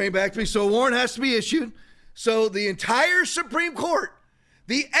 Perfect. Bring it back to me. So a warrant has to be issued. So the entire Supreme Court,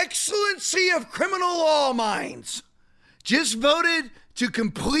 the excellency of criminal law minds, just voted to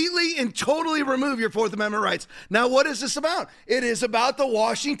completely and totally remove your Fourth Amendment rights. Now, what is this about? It is about the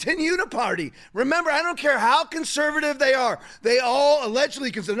Washington Uniparty. Remember, I don't care how conservative they are. They all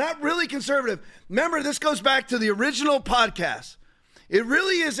allegedly conservative, not really conservative. Remember, this goes back to the original podcast. It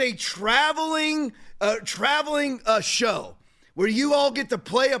really is a traveling show where you all get to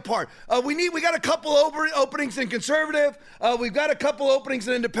play a part. We got a couple openings in conservative. We've got a couple openings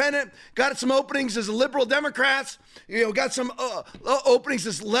in independent. Got some openings as liberal Democrats. Got some openings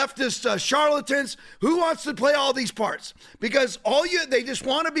as leftist charlatans. Who wants to play all these parts? Because they just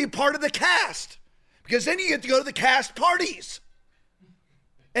want to be part of the cast. Because then you get to go to the cast parties.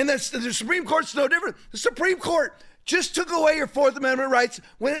 And the Supreme Court's no different. The Supreme Court just took away your Fourth Amendment rights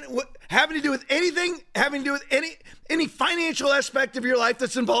having to do with anything, having to do with any financial aspect of your life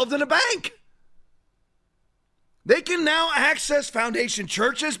that's involved in a bank. They can now access Foundation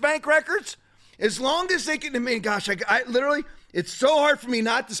Church's bank records as long as they can. I mean, gosh, I literally, it's so hard for me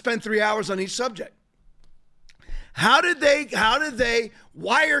not to spend 3 hours on each subject. How did they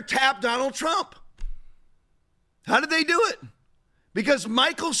wiretap Donald Trump? How did they do it? Because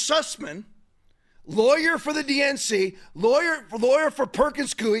Michael Sussman, lawyer for the DNC, lawyer for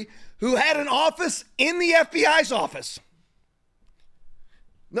Perkins Coie, who had an office in the FBI's office.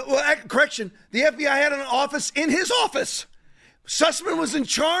 No, correction, the FBI had an office in his office. Sussman was in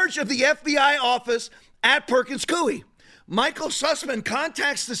charge of the FBI office at Perkins Coie. Michael Sussman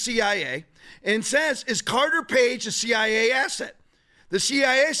contacts the CIA and says, is Carter Page a CIA asset? The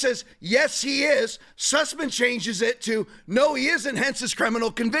CIA says, yes, he is. Sussman changes it to, no, he isn't, hence his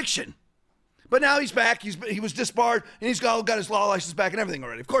criminal conviction. But now he's back. He was disbarred, and he's got his law license back and everything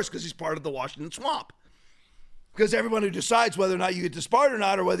already. Of course, because he's part of the Washington swamp. Because everyone who decides whether or not you get disbarred or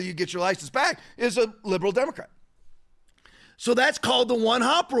not, or whether you get your license back, is a liberal Democrat. So that's called the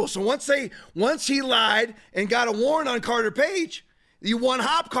one-hop rule. So once he lied and got a warrant on Carter Page, you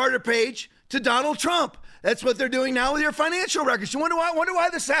one-hop Carter Page to Donald Trump. That's what they're doing now with your financial records. You wonder why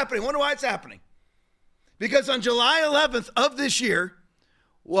this is happening. Wonder why it's happening. Because on July 11th of this year,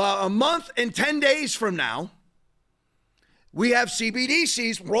 well, a month and 10 days from now, we have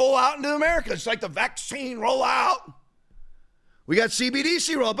CBDCs roll out into America. It's like the vaccine rollout. We got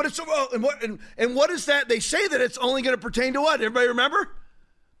CBDC roll, but and what is that? They say that it's only going to pertain to what? Everybody remember?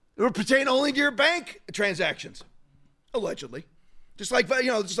 It will pertain only to your bank transactions, allegedly. Just like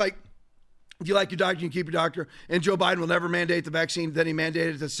if you like your doctor, you can keep your doctor. And Joe Biden will never mandate the vaccine that he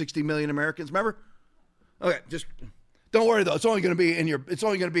mandated to 60 million Americans. Remember? Okay, just Don't worry though. It's only going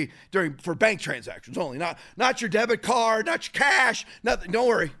to be for bank transactions only. Not your debit card, not your cash, nothing. Don't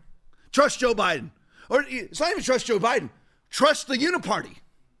worry. Trust Joe Biden. Or it's not even trust Joe Biden. Trust the Uniparty,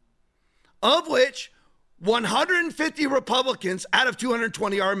 of which 150 Republicans out of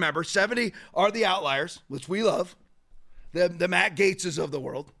 220 are a member. 70 are the outliers, which we love. The Matt Gaetzes of the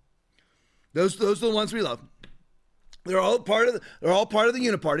world. Those are the ones we love. They're all part of the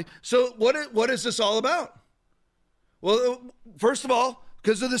Uniparty. So what is this all about? Well, first of all,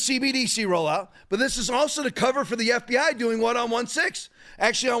 because of the CBDC rollout, but this is also the cover for the FBI doing what on 1/6,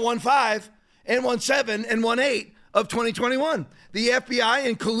 actually on 1/5 and 1/7 and 1/8 of 2021. The FBI,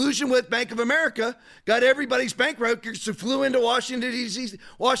 in collusion with Bank of America, got everybody's bank records who flew into Washington,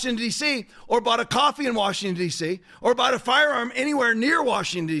 D.C., or bought a coffee in Washington, D.C., or bought a firearm anywhere near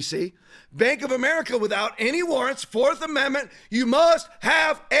Washington, D.C. Bank of America, without any warrants, Fourth Amendment, you must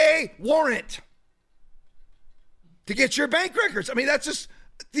have a warrant to get your bank records. I mean, that's just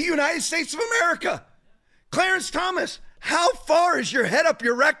the United States of America. Clarence Thomas, how far is your head up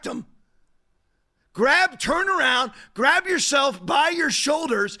your rectum? Turn around, grab yourself by your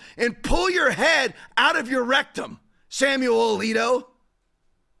shoulders, and pull your head out of your rectum. Samuel Alito,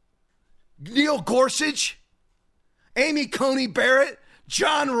 Neil Gorsuch, Amy Coney Barrett,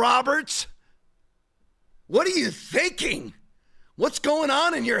 John Roberts. What are you thinking? What's going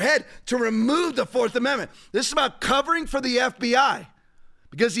on in your head to remove the Fourth Amendment? This is about covering for the FBI,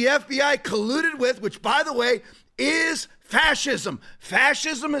 because the FBI colluded with, which by the way, is fascism.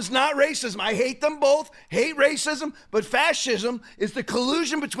 Fascism is not racism. I hate them both, hate racism, but fascism is the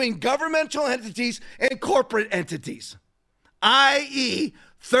collusion between governmental entities and corporate entities, i.e.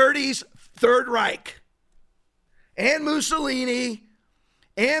 30s Third Reich and Mussolini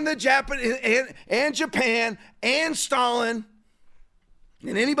and the Japanese and Japan and Stalin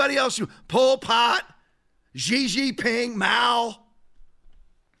and anybody else, Pol Pot, Xi Jinping, Mao.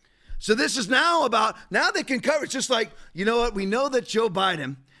 So this is now they can cover. It's just like, you know what? We know that Joe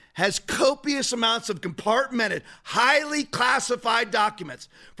Biden has copious amounts of compartmented, highly classified documents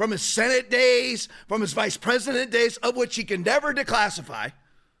from his Senate days, from his vice president days, of which he can never declassify.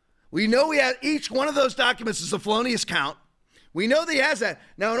 We know he had each one of those documents is a felonious count. We know that he has that.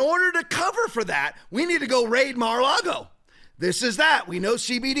 Now, in order to cover for that, we need to go raid Mar-a-Lago. This is that. We know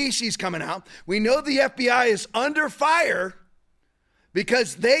CBDC is coming out. We know the FBI is under fire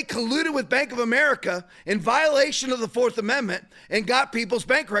because they colluded with Bank of America in violation of the Fourth Amendment and got people's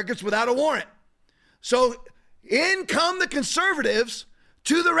bank records without a warrant. So in come the conservatives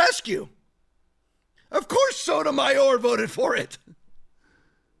to the rescue. Of course Sotomayor voted for it.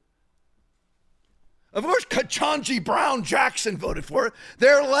 Of course Ketanji Brown Jackson voted for it.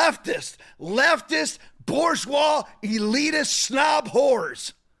 They're leftist, bourgeois, elitist, snob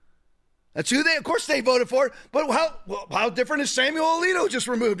whores. That's who of course they voted for it. But how different is Samuel Alito just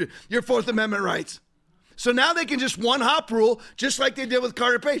removed your Fourth Amendment rights? So now they can just one-hop rule, just like they did with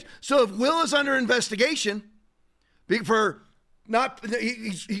Carter Page. So if Will is under investigation for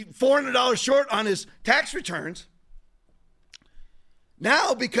he's $400 short on his tax returns,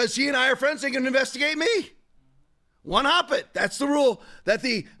 now because he and I are friends, they can investigate me. One hop it. That's the rule that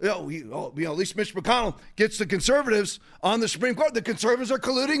at least Mitch McConnell gets the conservatives on the Supreme Court. The conservatives are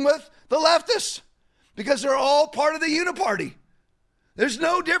colluding with the leftists because they're all part of the Uniparty. There's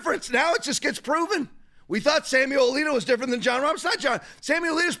no difference. Now it just gets proven. We thought Samuel Alito was different than John Roberts. Not John.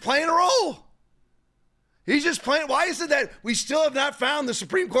 Samuel Alito's playing a role. He's just playing. Why is it that we still have not found the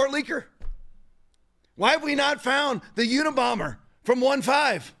Supreme Court leaker? Why have we not found the Unabomber from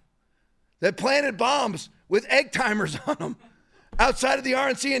 1/5 that planted bombs with egg timers on them outside of the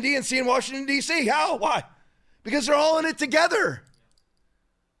RNC and DNC in Washington, D.C.? How? Why? Because they're all in it together.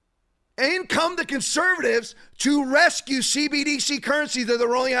 In come the conservatives to rescue CBDC currency that they're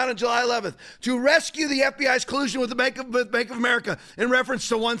rolling out on July 11th, to rescue the FBI's collusion with the Bank of America in reference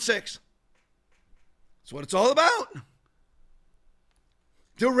to 1/6. That's what it's all about.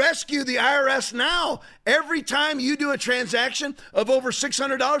 To rescue the IRS now. Every time you do a transaction of over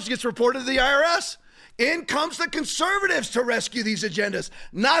 $600, it gets reported to the IRS. In comes the conservatives to rescue these agendas,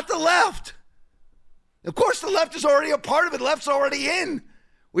 not the left. Of course, the left is already a part of it. The left's already in.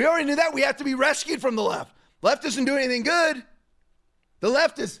 We already knew that. We have to be rescued from the left. Left doesn't do anything good. The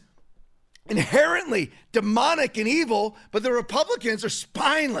left is inherently demonic and evil, but the Republicans are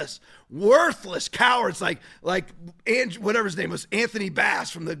spineless, worthless cowards like whatever his name was, Anthony Bass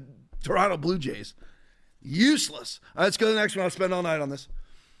from the Toronto Blue Jays. Useless. All right, let's go to the next one. I'll spend all night on this.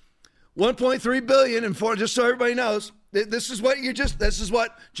 $1.3 billion and four, just so everybody knows, this is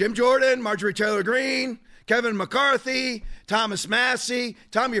what Jim Jordan, Marjorie Taylor Greene, Kevin McCarthy, Thomas Massey.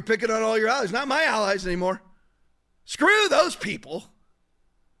 Tom, you're picking on all your allies. Not my allies anymore. Screw those people.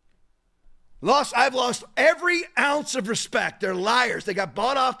 I've lost every ounce of respect. They're liars. They got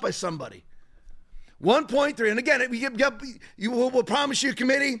bought off by somebody. 1.3. And again, we'll promise you a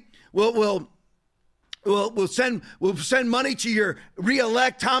committee. We'll send money to your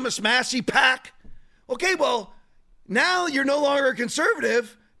re-elect Thomas Massey PAC. Okay, well, now you're no longer a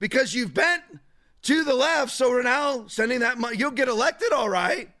conservative because you've bent to the left. So we're now sending that money. You'll get elected, all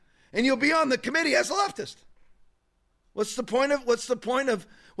right, and you'll be on the committee as a leftist. What's the point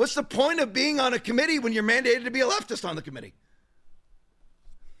of being on a committee when you're mandated to be a leftist on the committee?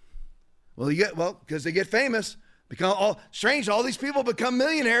 Because they get famous, all these people become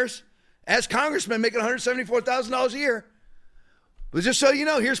millionaires as congressmen making $174,000 a year. But just so you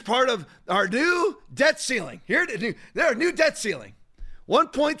know, here's part of our new debt ceiling. Their new debt ceiling.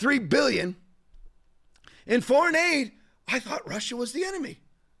 $1.3 billion in foreign aid. I thought Russia was the enemy.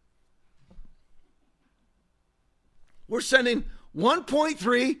 We're sending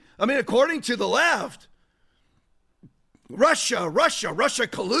 1.3, according to the left, Russia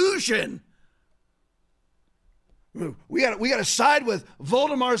collusion. We got to side with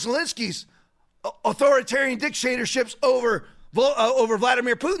Volodymyr Zelensky's authoritarian dictatorships over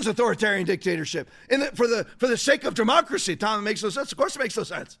Vladimir Putin's authoritarian dictatorship. For the sake of democracy. Tom, it makes no sense. Of course it makes no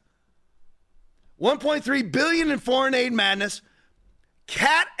sense. 1.3 billion in foreign aid madness.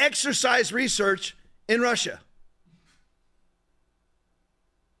 Cat exercise research in Russia.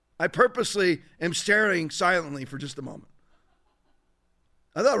 I purposely am staring silently for just a moment.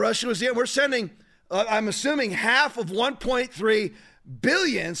 I thought Russia was we're sending, I'm assuming half of 1.3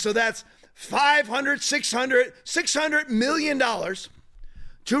 billion. So that's $600 million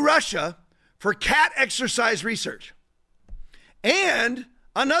to Russia for cat exercise research. And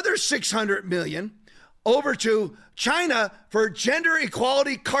another 600 million over to China for gender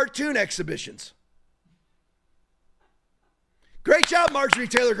equality cartoon exhibitions. Great job, Marjorie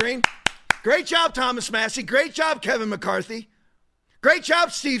Taylor Greene. Great job, Thomas Massey. Great job, Kevin McCarthy. Great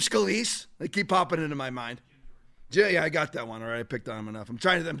job, Steve Scalise. They keep popping into my mind. Yeah, I got that one. All right, I picked on them enough. I'm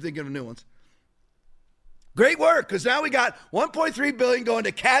thinking of new ones. Great work, because now we got $1.3 billion going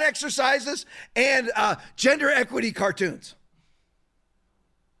to cat exercises and gender equity cartoons.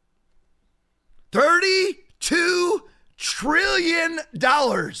 $32 trillion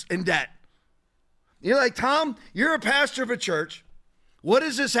in debt. You're like, Tom, you're a pastor of a church. What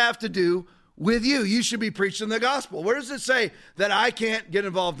does this have to do with you? You should be preaching the gospel. Where does it say that I can't get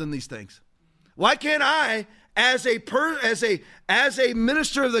involved in these things? Why can't I, as a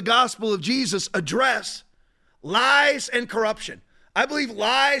minister of the gospel of Jesus, address lies and corruption? I believe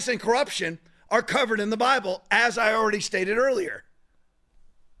lies and corruption are covered in the Bible, as I already stated earlier.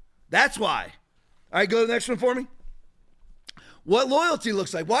 That's why. All right, go to the next one for me. What loyalty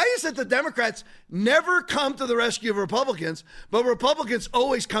looks like. Why is it that Democrats never come to the rescue of Republicans, but Republicans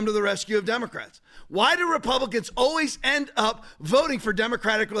always come to the rescue of Democrats? Why do Republicans always end up voting for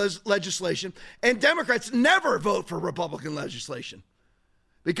Democratic legislation and Democrats never vote for Republican legislation?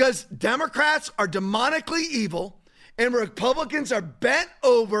 Because Democrats are demonically evil and Republicans are bent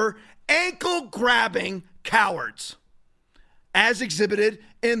over, ankle-grabbing cowards, as exhibited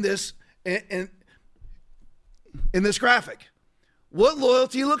in this graphic. What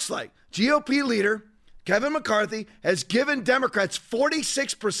loyalty looks like. GOP leader Kevin McCarthy has given Democrats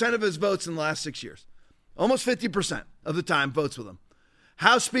 46% of his votes in the last 6 years. Almost 50% of the time votes with him.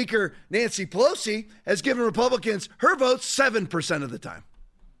 House Speaker Nancy Pelosi has given Republicans her votes 7% of the time.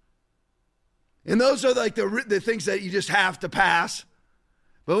 And those are like the things that you just have to pass.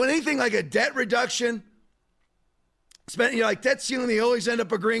 But when anything like a debt reduction, like debt ceiling, they always end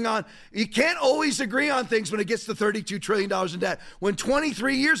up agreeing on. You can't always agree on things when it gets to $32 trillion in debt. When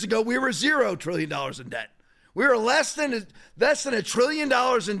 23 years ago, we were $0 trillion in debt. We were less than $1 trillion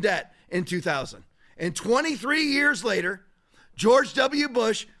in debt in 2000. And 23 years later, George W.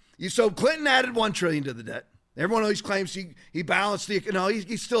 Bush, so Clinton added $1 trillion to the debt. Everyone always claims he balanced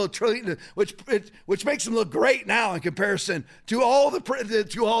he's still $1 trillion, which makes him look great now in comparison to all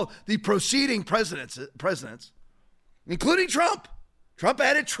the preceding presidents. Including Trump. Trump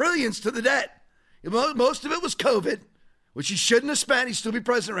added trillions to the debt. Most of it was COVID, which he shouldn't have spent. He'd still be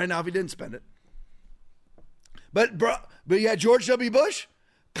president right now if he didn't spend it. But you had George W. Bush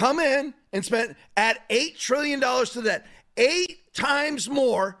come in and add $8 trillion to that. 8 times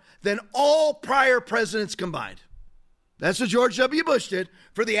more than all prior presidents combined. That's what George W. Bush did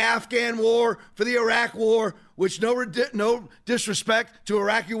for the Afghan war, for the Iraq war, which no disrespect to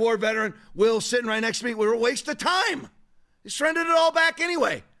Iraqi war veteran Will sitting right next to me. We were a waste of time. He surrendered it all back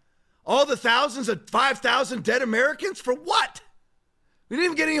anyway. All the thousands of 5,000 dead Americans, for what? We didn't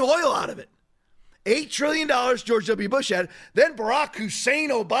even get any oil out of it. $8 trillion George W. Bush had. Then Barack Hussein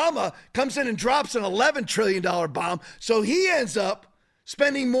Obama comes in and drops an $11 trillion bomb. So he ends up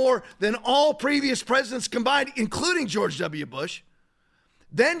spending more than all previous presidents combined, including George W. Bush.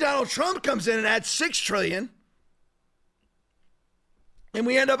 Then Donald Trump comes in and adds $6 trillion. And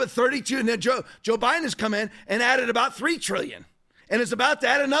we end up at 32. And then Joe Biden has come in and added about $3 trillion. And is about to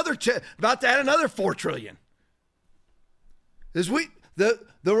add another $4 trillion. The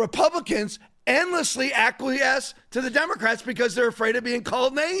Republicans endlessly acquiesce to the Democrats because they're afraid of being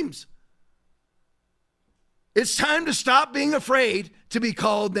called names. It's time to stop being afraid to be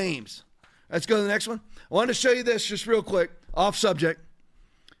called names. Let's go to the next one. I wanted to show you this just real quick, off subject.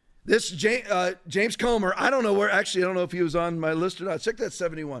 This James Comer, I don't know if he was on my list or not. Check that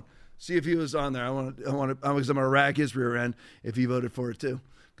 71. See if he was on there. I'm going to rag his rear end if he voted for it too,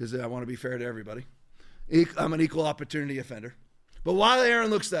 because I want to be fair to everybody. I'm an equal opportunity offender. But while Aaron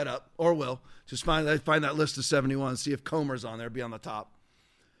looks that up, or will, just find that list of 71, see if Comer's on there, be on the top.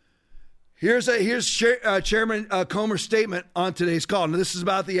 Here's Chairman Comer's statement on today's call. Now, this is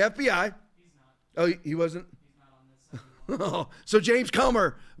about the FBI. He's not. Oh, he wasn't? He's not on this. Oh, so James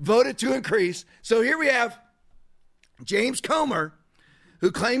Comer voted to increase. So here we have James Comer,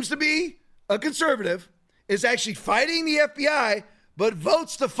 who claims to be a conservative, is actually fighting the FBI, but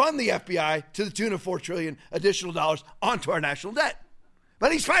votes to fund the FBI to the tune of $4 trillion additional dollars onto our national debt.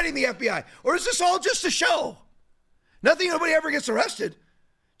 But he's fighting the FBI. Or is this all just a show? Nobody ever gets arrested.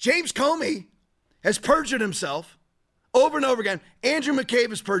 James Comey has perjured himself over and over again. Andrew McCabe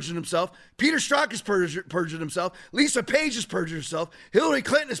has perjured himself. Peter Strzok has perjured himself. Lisa Page has perjured herself. Hillary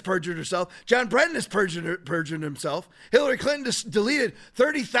Clinton has perjured herself. John Brennan has perjured himself. Hillary Clinton deleted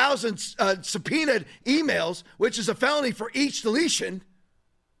 30,000 subpoenaed emails, which is a felony for each deletion.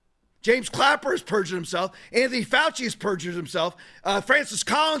 James Clapper has perjured himself. Anthony Fauci has perjured himself. Francis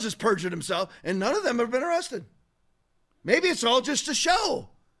Collins has perjured himself. And none of them have been arrested. Maybe it's all just a show.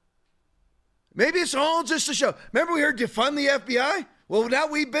 Remember we heard defund the FBI? Well, now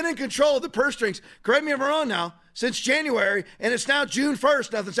we've been in control of the purse strings. Correct me if I'm wrong now. Since January, and it's now June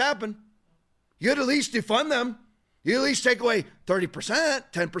 1st. Nothing's happened. You'd at least defund them. You at least take away 30%,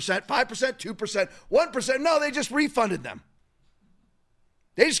 10%, 5%, 2%, 1%. No, they just refunded them.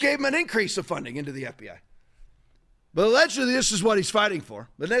 They just gave them an increase of funding into the FBI. But allegedly, this is what he's fighting for.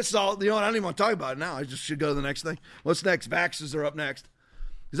 But that's all. I don't even want to talk about it now. I just should go to the next thing. What's next? Vaxxers are up next.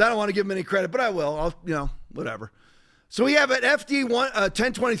 Because I don't want to give him any credit, but I will. Whatever. So we have an FD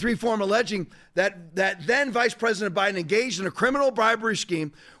 1023 form alleging that then Vice President Biden engaged in a criminal bribery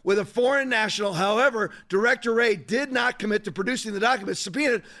scheme with a foreign national. However, Director Wray did not commit to producing the documents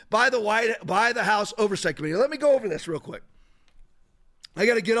subpoenaed by the House Oversight Committee. Let me go over this real quick. I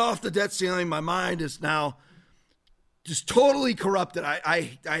got to get off the debt ceiling. My mind is now just totally corrupted.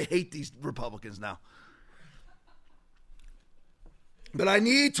 I hate these Republicans now. But I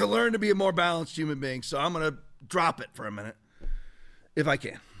need to learn to be a more balanced human being, so I'm going to drop it for a minute, if I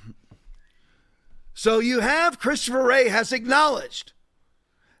can. So you have Christopher Wray has acknowledged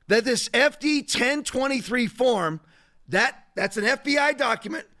that this FD 1023 form, that's an FBI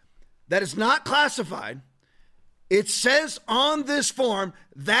document that is not classified. It says on this form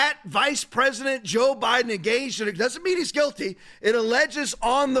that Vice President Joe Biden engaged in it. Doesn't mean he's guilty. It alleges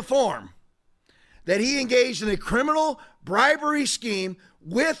on the form that he engaged in a criminal bribery scheme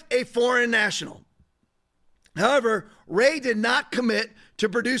with a foreign national. However, Wray did not commit to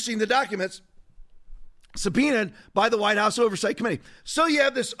producing the documents subpoenaed by the White House Oversight Committee. So you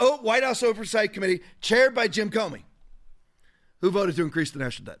have this White House Oversight Committee chaired by Jim Comey, who voted to increase the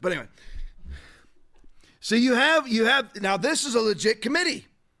national debt. But anyway, so you have now this is a legit committee.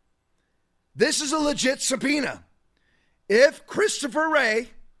 This is a legit subpoena. If Christopher Wray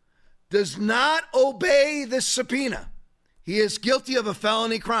does not obey this subpoena, he is guilty of a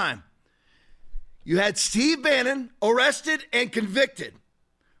felony crime. You had Steve Bannon arrested and convicted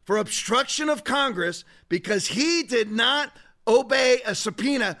for obstruction of Congress because he did not obey a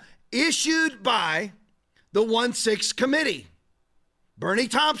subpoena issued by the 1-6 committee, Bernie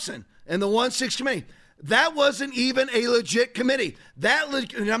Thompson and the 1-6 committee. That wasn't even a legit committee.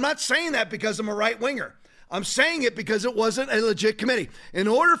 And I'm not saying that because I'm a right-winger. I'm saying it because it wasn't a legit committee. In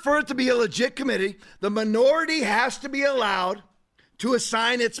order for it to be a legit committee, the minority has to be allowed to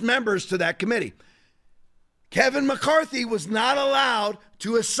assign its members to that committee. Kevin McCarthy was not allowed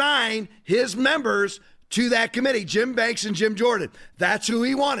to assign his members to that committee, Jim Banks and Jim Jordan. That's who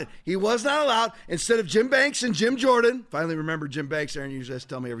he wanted. He was not allowed. Instead of Jim Banks and Jim Jordan, finally remember Jim Banks, Aaron usually has to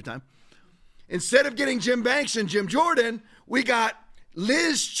tell me every time. Instead of getting Jim Banks and Jim Jordan, we got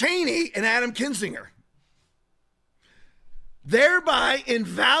Liz Cheney and Adam Kinzinger. thereby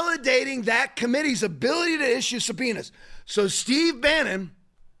invalidating that committee's ability to issue subpoenas. So Steve Bannon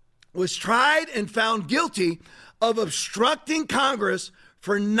was tried and found guilty of obstructing Congress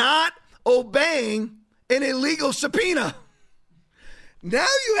for not obeying an illegal subpoena. Now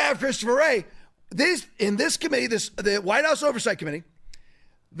you have Christopher Wray. In this committee, the White House Oversight Committee,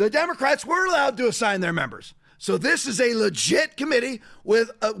 the Democrats were allowed to assign their members. So this is a legit committee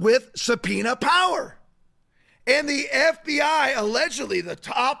with subpoena power. And the FBI, allegedly the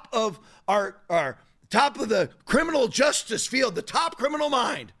top of our top of the criminal justice field, the top criminal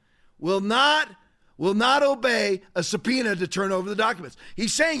mind, will not obey a subpoena to turn over the documents.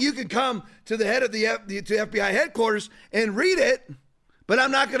 He's saying you can come to the head of the FBI headquarters and read it, but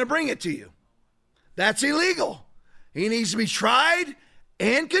I'm not going to bring it to you. That's illegal. He needs to be tried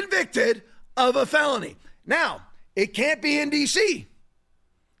and convicted of a felony. Now, it can't be in D.C.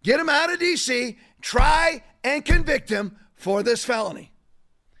 Get him out of D.C., try and convict him for this felony.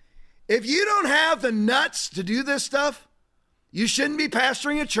 If you don't have the nuts to do this stuff, you shouldn't be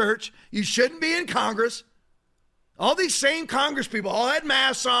pastoring a church. You shouldn't be in Congress. All these same Congress people all had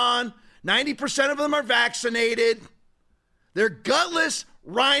masks on. 90% of them are vaccinated. They're gutless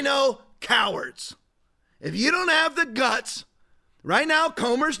rhino cowards. If you don't have the guts, right now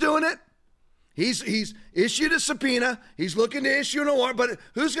Comer's doing it. He's issued a subpoena. He's looking to issue a warrant. But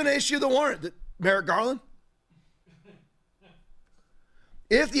who's going to issue the warrant? Merrick Garland?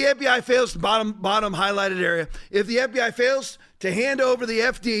 If the FBI fails, bottom highlighted area, if the FBI fails to hand over the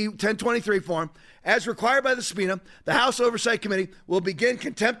FD 1023 form, as required by the subpoena, the House Oversight Committee will begin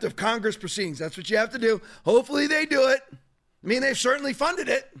contempt of Congress proceedings. That's what you have to do. Hopefully they do it. I mean, they've certainly funded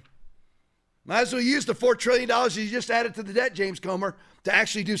it. Might as well use the $4 trillion you just added to the debt, James Comer, to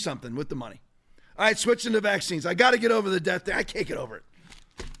actually do something with the money. All right, switching to vaccines. I got to get over the debt thing. I can't get over it.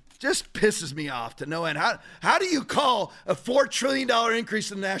 Just pisses me off to no end. How do you call a $4 trillion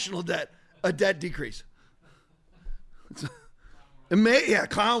increase in national debt a debt decrease? Yeah,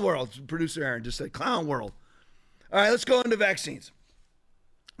 clown world. Producer Aaron just said clown world. All right, let's go into vaccines.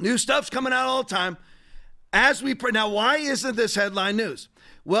 New stuff's coming out all the time. Now, why isn't this headline news?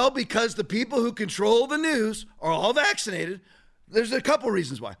 Well, because the people who control the news are all vaccinated. There's a couple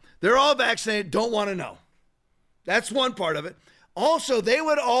reasons why. They're all vaccinated, don't want to know. That's one part of it. Also, they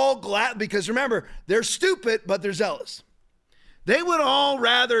would all because remember, they're stupid, but they're zealous. They would all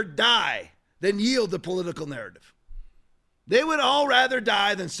rather die than yield the political narrative. They would all rather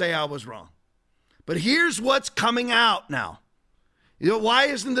die than say I was wrong. But here's what's coming out now. You know, why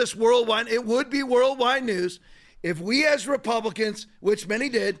isn't this worldwide? It would be worldwide news if we as Republicans, which many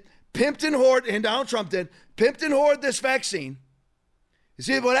did, pimped and hoarded, and Donald Trump did, pimped and hoarded this vaccine. You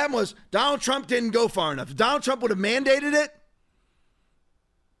see, what happened was Donald Trump didn't go far enough. If Donald Trump would have mandated it,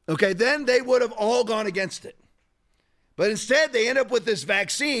 okay, then they would have all gone against it. But instead, they end up with this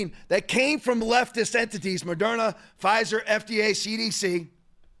vaccine that came from leftist entities, Moderna, Pfizer, FDA, CDC,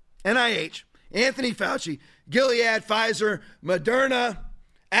 NIH, Anthony Fauci, Gilead, Pfizer, Moderna,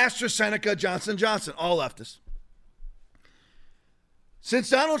 AstraZeneca, Johnson & Johnson, all leftists. Since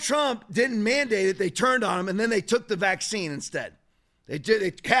Donald Trump didn't mandate it, they turned on him, and then they took the vaccine instead.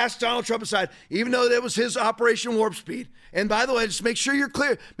 They cast Donald Trump aside, even though that was his Operation Warp Speed. And by the way, just make sure you're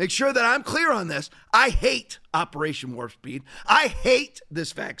clear. Make sure that I'm clear on this. I hate Operation Warp Speed. I hate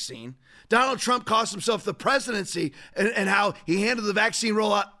this vaccine. Donald Trump cost himself the presidency and how he handled the vaccine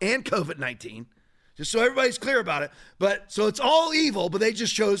rollout and COVID-19. Just so everybody's clear about it. So it's all evil, but they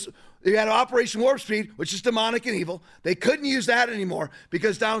just chose, they had Operation Warp Speed, which is demonic and evil. They couldn't use that anymore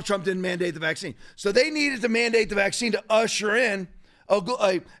because Donald Trump didn't mandate the vaccine. So they needed to mandate the vaccine to usher in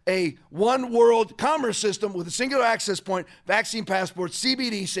a one world commerce system with a singular access point, vaccine passports,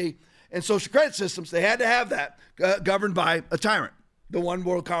 CBDC, and social credit systems. They had to have that governed by a tyrant. The one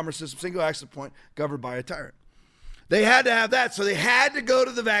world commerce system, single access point, governed by a tyrant. They had to have that, so they had to go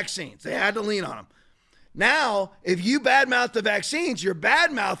to the vaccines. They had to lean on them. Now, if you badmouth the vaccines, you're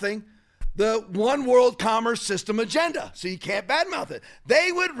badmouthing the one world commerce system agenda, so you can't badmouth it.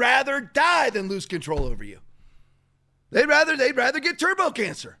 They would rather die than lose control over you. They'd rather get turbo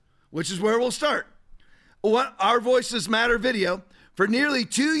cancer, which is where we'll start. Our Voices Matter video. For nearly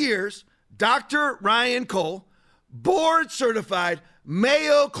 2 years, Dr. Ryan Cole, board-certified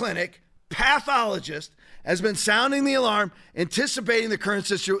Mayo Clinic pathologist, has been sounding the alarm, anticipating the current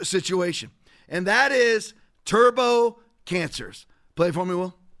situation. And that is turbo cancers. Play it for me,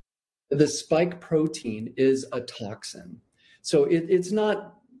 Will. The spike protein is a toxin. So it's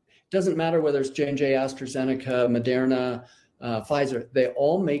not... Doesn't matter whether it's J&J, AstraZeneca, Moderna, Pfizer, they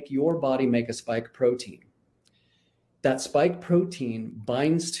all make your body make a spike protein. that spike protein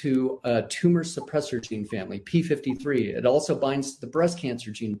binds to a tumor suppressor gene family, P53. It also binds to the breast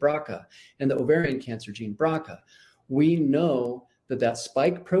cancer gene, BRCA, and the ovarian cancer gene, BRCA. We know that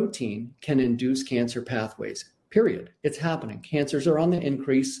spike protein can induce cancer pathways, period. It's happening. Cancers are on the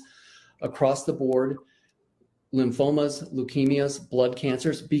increase across the board. Lymphomas, leukemias, blood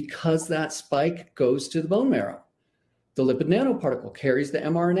cancers, because that spike goes to the bone marrow. The lipid nanoparticle carries the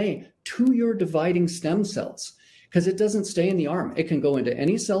mRNA to your dividing stem cells because it doesn't stay in the arm. It can go into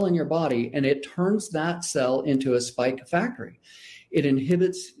any cell in your body and it turns that cell into a spike factory. It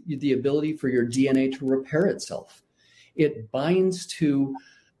inhibits the ability for your DNA to repair itself. It binds to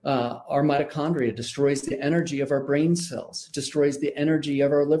our mitochondria, destroys the energy of our brain cells, destroys the energy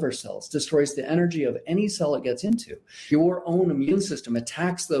of our liver cells, destroys the energy of any cell it gets into. Your own immune system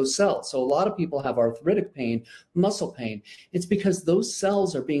attacks those cells. So a lot of people have arthritic pain, muscle pain. It's because those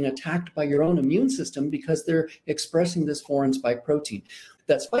cells are being attacked by your own immune system because they're expressing this foreign spike protein.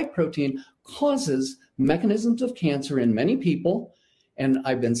 That spike protein causes mechanisms of cancer in many people. And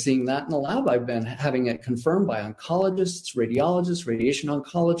I've been seeing that in the lab. I've been having it confirmed by oncologists, radiologists, radiation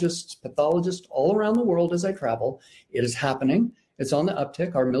oncologists, pathologists all around the world as I travel. It is happening. It's on the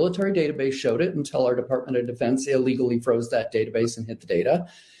uptick. Our military database showed it until our Department of Defense illegally froze that database and hid the data.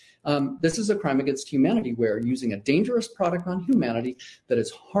 This is a crime against humanity where using a dangerous product on humanity that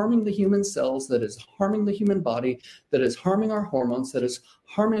is harming the human cells, that is harming the human body, that is harming our hormones, that is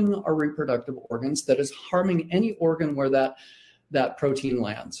harming our reproductive organs, that is harming any organ where that protein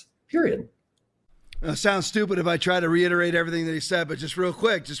lands, period. It sounds stupid if I try to reiterate everything that he said, but just real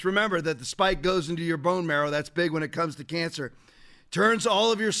quick, just remember that the spike goes into your bone marrow. That's big when it comes to cancer. Turns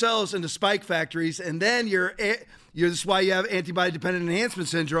all of your cells into spike factories, and then this is why you have antibody-dependent enhancement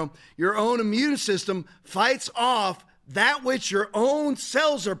syndrome. Your own immune system fights off that which your own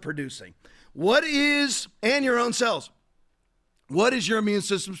cells are producing. And your own cells. What is your immune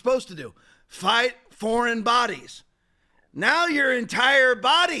system supposed to do? Fight foreign bodies. Now your entire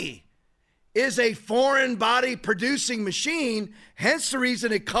body is a foreign body producing machine, hence the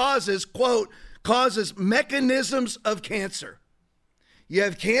reason it causes mechanisms of cancer. You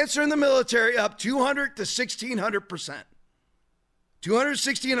have cancer in the military up 200 to 1,600%. 200 to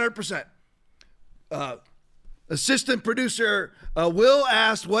 1,600%. Assistant producer Will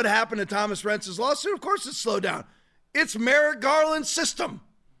asked what happened to Thomas Rentz's lawsuit. Of course it's slowed down. It's Merrick Garland's system.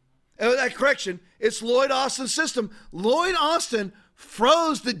 Correction, it's Lloyd Austin's system. Lloyd Austin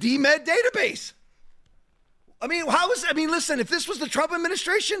froze the DMED database. Listen, if this was the Trump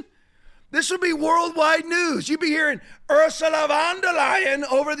administration, this would be worldwide news. You'd be hearing Ursula von der Leyen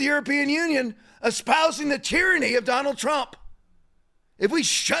over the European Union espousing the tyranny of Donald Trump. If we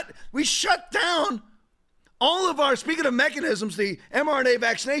shut down all of our, speaking of mechanisms, the mRNA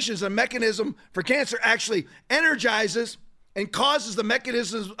vaccination is a mechanism for cancer, actually energizes and causes the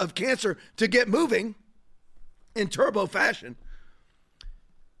mechanisms of cancer to get moving in turbo fashion.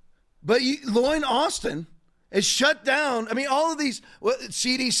 But Lloyd Austin has shut down, all of these,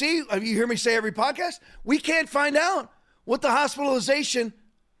 CDC, you hear me say every podcast, we can't find out what the hospitalization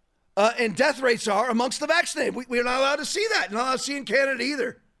and death rates are amongst the vaccinated. We're not allowed to see that. Not allowed to see in Canada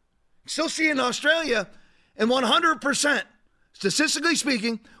either. Still see in Australia, and 100%, statistically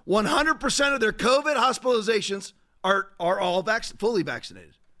speaking, 100% of their COVID hospitalizations are all fully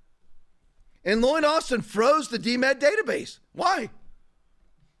vaccinated. And Lloyd Austin froze the DMED database. Why?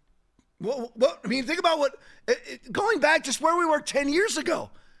 Think about going back just where we were 10 years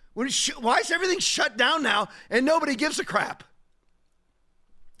ago. Why is everything shut down now and nobody gives a crap?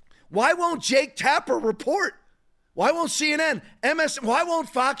 Why won't Jake Tapper report? Why won't CNN, why won't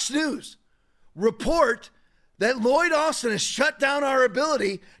Fox News report that Lloyd Austin has shut down our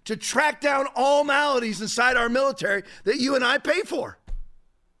ability to track down all maladies inside our military that you and I pay for?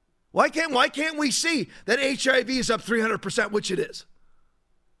 Why can't we see that HIV is up 300%, which it is,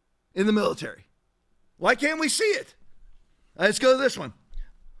 in the military? Why can't we see it? Let's go to this one.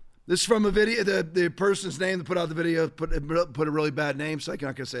 This is from a video. The person's name that put out the video put a really bad name, so I'm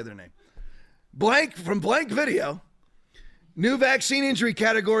not going to say their name. Blank video. New vaccine injury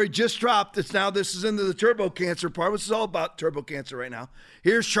category just dropped. This is into the turbo cancer part. This is all about turbo cancer right now.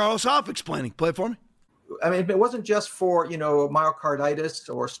 Here's Charles Hoff explaining. Play it for me. It wasn't just for,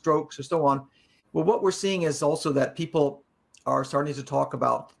 myocarditis or strokes or so on. Well, what we're seeing is also that people are starting to talk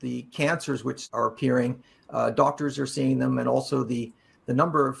about the cancers which are appearing. Doctors are seeing them, and also the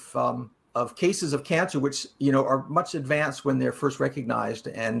number of cases of cancer which, are much advanced when they're first recognized,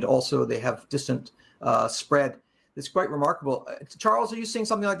 and also they have distant spread. It's quite remarkable. Charles, are you seeing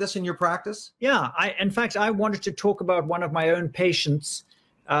something like this in your practice? Yeah. In fact, I wanted to talk about one of my own patients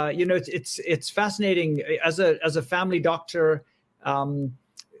It's fascinating as a family doctor.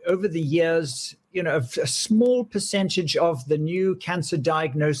 Over the years, a small percentage of the new cancer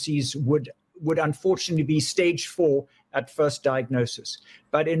diagnoses would unfortunately be stage 4 at first diagnosis.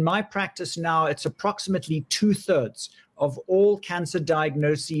 But in my practice now, it's approximately 2/3 of all cancer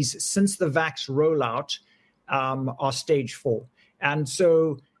diagnoses since the vax rollout are stage 4. And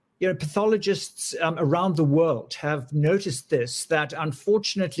so, pathologists around the world have noticed this, that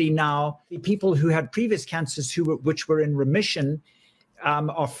unfortunately now the people who had previous cancers which were in remission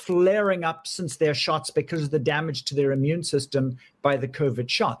are flaring up since their shots because of the damage to their immune system by the COVID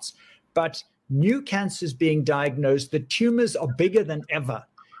shots. But new cancers being diagnosed, the tumors are bigger than ever.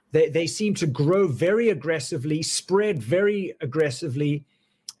 They seem to grow very aggressively, spread very aggressively,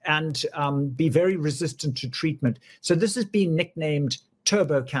 and be very resistant to treatment. So this has been nicknamed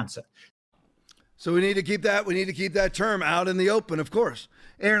turbo cancer. So we need to keep that term out in the open, of course.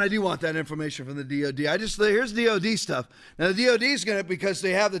 Aaron, I do want that information from the DOD. Here's DOD stuff. Now the DOD is going to, because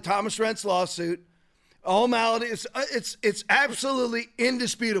they have the Thomas Rentz lawsuit, all malady, it's absolutely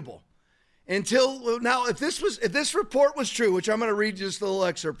indisputable. Until now, if this report was true, which I'm going to read just a little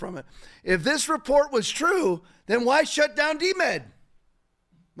excerpt from it. If this report was true, then why shut down DMED?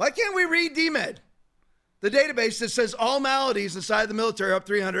 Why can't we read DMED? The database that says all maladies inside the military are up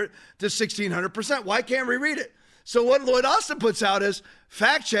 300 to 1,600%. Why can't we read it? So what Lloyd Austin puts out is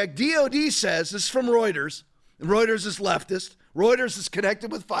fact check. DOD says, this is from Reuters. And Reuters is leftist. Reuters is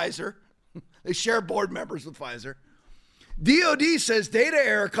connected with Pfizer. They share board members with Pfizer. DOD says data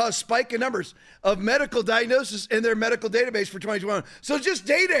error caused spike in numbers of medical diagnosis in their medical database for 2021. So just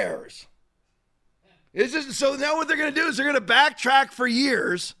data errors. So now what they're going to do is they're going to backtrack for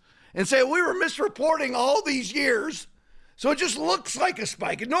years and say, we were misreporting all these years, so it just looks like a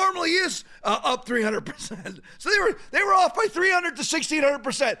spike. It normally is up 300%. So they were off by 300 to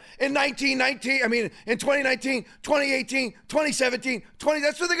 1,600% in 2019, 2018, 2017,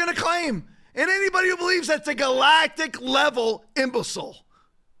 that's what they're going to claim. And anybody who believes that's a galactic level imbecile.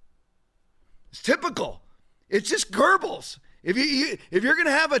 It's typical. It's just Goebbels. If you're going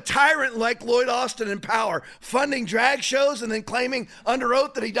to have a tyrant like Lloyd Austin in power, funding drag shows and then claiming under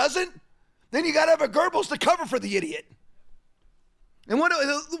oath that he doesn't, then you got to have a Goebbels to cover for the idiot. And what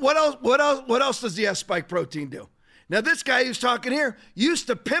else does the S spike protein do? Now, this guy who's talking here used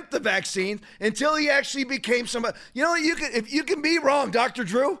to pimp the vaccine until he actually became somebody. You know, if you can be wrong, Dr.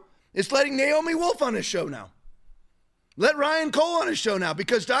 Drew is letting Naomi Wolf on his show now. Let Ryan Cole on his show now,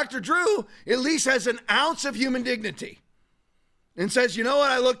 because Dr. Drew at least has an ounce of human dignity. And says, you know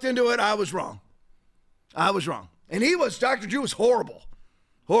what, I looked into it, I was wrong. And Dr. Drew was horrible.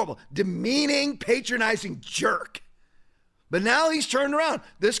 Demeaning, patronizing jerk. But now he's turned around.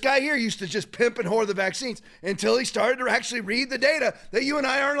 This guy here used to just pimp and whore the vaccines until he started to actually read the data that you and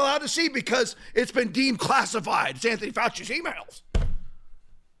I aren't allowed to see because it's been deemed classified. It's Anthony Fauci's emails.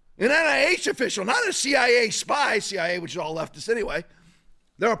 An NIH official, not a CIA spy, CIA, which is all leftists anyway.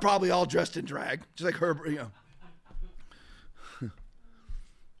 They're probably all dressed in drag, just like Herbert,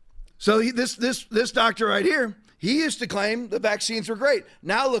 So this doctor right here, he used to claim the vaccines were great.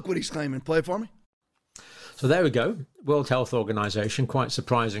 Now look what he's claiming. Play it for me. So there we go. World Health Organization, quite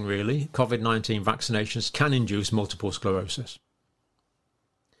surprising really. COVID-19 vaccinations can induce multiple sclerosis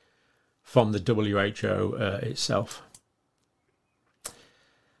from the WHO itself.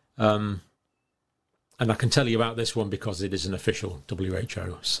 And I can tell you about this one because it is an official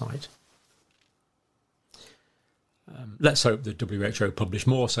WHO site. Let's hope the WHO publish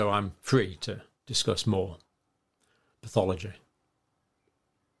more so I'm free to discuss more pathology.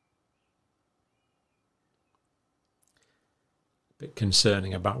 A bit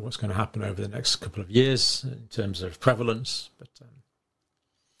concerning about what's going to happen over the next couple of years in terms of prevalence, but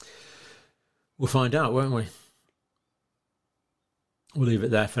we'll find out, won't we? We'll leave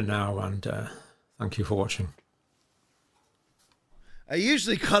it there for now, and thank you for watching. I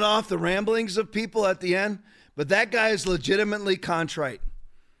usually cut off the ramblings of people at the end, but that guy is legitimately contrite.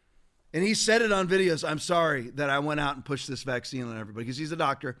 And he said it on videos. I'm sorry that I went out and pushed this vaccine on everybody, because he's a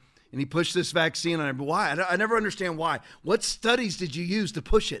doctor, and he pushed this vaccine on everybody. Why? I never understand why. What studies did you use to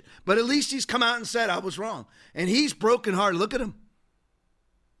push it? But at least he's come out and said I was wrong. And he's brokenhearted. Look at him.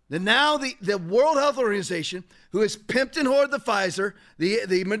 Then now the World Health Organization, who has pimped and whored the Pfizer,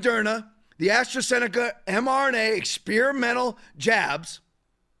 the Moderna, the AstraZeneca mRNA experimental jabs,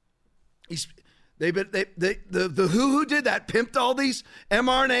 the who did that, pimped all these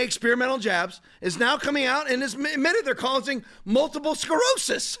mRNA experimental jabs, is now coming out and has admitted they're causing multiple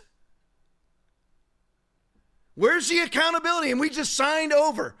sclerosis. Where's the accountability? And we just signed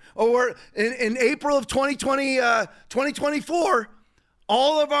over, or in April of 2024,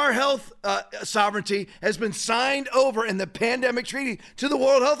 All of our health sovereignty has been signed over in the pandemic treaty to the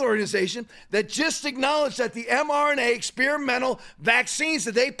World Health Organization that just acknowledged that the mRNA experimental vaccines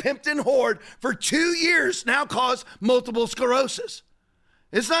that they pimped and hoard for 2 years now cause multiple sclerosis.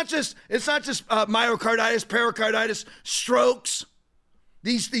 It's not just myocarditis, pericarditis, strokes.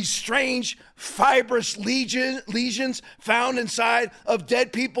 These strange fibrous lesions found inside of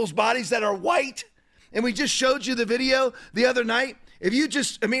dead people's bodies that are white. And we just showed you the video the other night. If you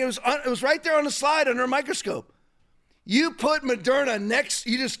just, it was right there on the slide under a microscope. You put Moderna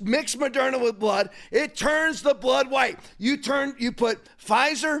you just mix Moderna with blood, it turns the blood white. You put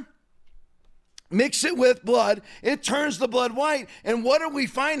Pfizer, mix it with blood, it turns the blood white. And what are we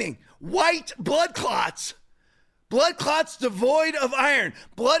finding? White blood clots. Blood clots devoid of iron.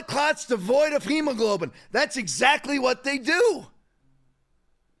 Blood clots devoid of hemoglobin. That's exactly what they do.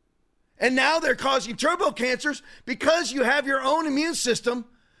 And now they're causing turbo cancers because you have your own immune system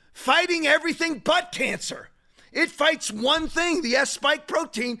fighting everything but cancer. It fights one thing, the S-spike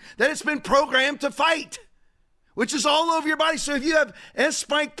protein that it's been programmed to fight, which is all over your body. So if you have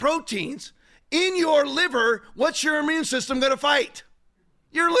S-spike proteins in your liver, what's your immune system going to fight?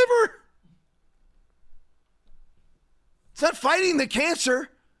 Your liver. It's not fighting the cancer.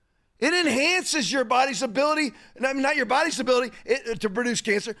 It enhances your body's ability, not your body's ability to produce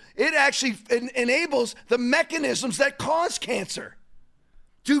cancer. It actually enables the mechanisms that cause cancer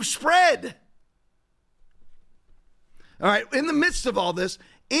to spread. All right, in the midst of all this,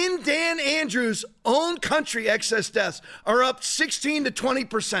 in Dan Andrews' own country, excess deaths are up 16 to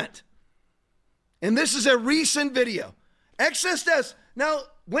 20%. And this is a recent video. Excess deaths. Now,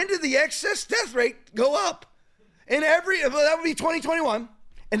 when did the excess death rate go up? That would be 2021.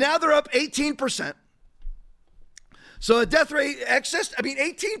 And now they're up 18%. So a death rate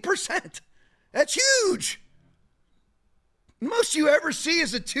 18%. That's huge. Most you ever see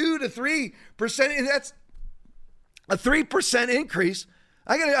is a 2 to 3%, and that's a 3% increase.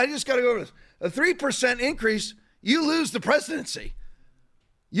 I just got to go over this. A 3% increase, you lose the presidency.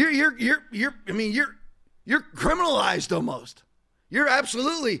 You're criminalized almost. You're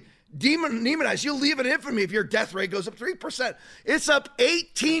absolutely demonized. You'll leave in infamy if your death rate goes up 3%. It's up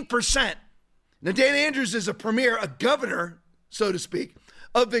 18%. Now, Dan Andrews is a governor, so to speak,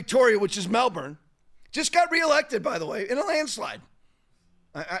 of Victoria, which is Melbourne. Just got reelected, by the way, in a landslide.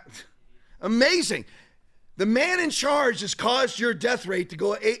 Amazing. The man in charge has caused your death rate to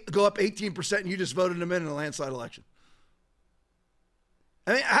go up 18%, and you just voted him in a landslide election.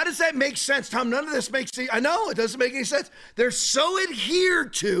 I mean, how does that make sense, Tom? None of this makes sense. I know it doesn't make any sense. They're so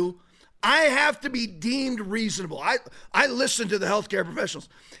adhered to, I have to be deemed reasonable. I listen to the healthcare professionals.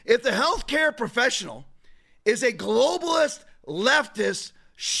 If the healthcare professional is a globalist, leftist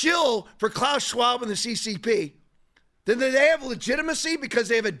shill for Klaus Schwab and the CCP, then do they have legitimacy because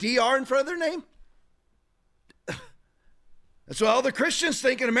they have a DR in front of their name? That's what all the Christians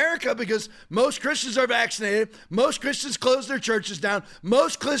think in America, because most Christians are vaccinated. Most Christians close their churches down.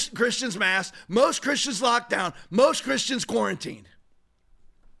 Most Christians mask. Most Christians lock down. Most Christians quarantine.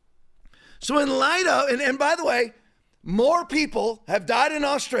 So in light of, and by the way, more people have died in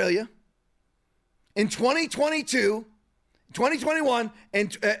Australia in 2022, 2021,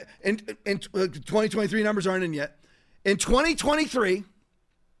 and 2023 numbers aren't in yet. In 2023,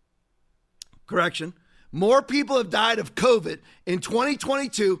 more people have died of COVID in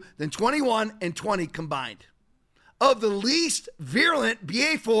 2022 than 21 and 20 combined. Of the least virulent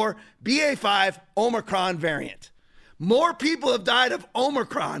BA4, BA5 Omicron variant. More people have died of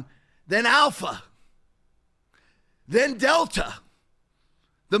Omicron than Alpha, then Delta.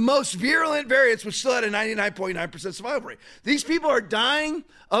 The most virulent variants, which still had a 99.9% survival rate. These people are dying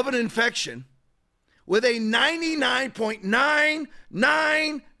of an infection with a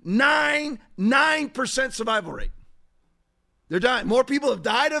 99.9999% survival rate. They're dying. More people have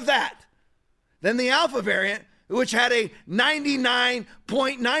died of that than the Alpha variant, which had a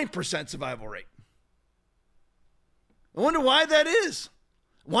 99.9% survival rate. I wonder why that is.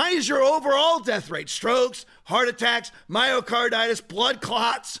 Why is your overall death rate, strokes, heart attacks, myocarditis, blood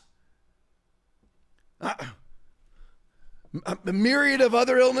clots, a myriad of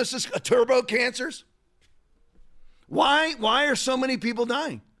other illnesses, turbo cancers? Why are so many people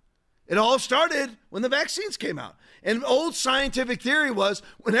dying? It all started when the vaccines came out. And old scientific theory was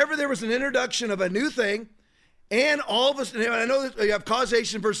whenever there was an introduction of a new thing, and all of us, I know that you have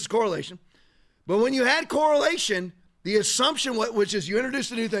causation versus correlation, but when you had correlation, the assumption, which is you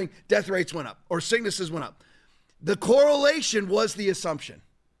introduced a new thing, death rates went up or sicknesses went up. The correlation was the assumption.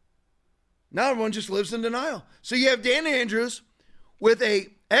 Now everyone just lives in denial. So you have Dan Andrews with a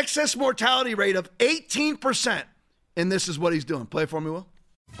excess mortality rate of 18% and this is what he's doing. Play for me, Will.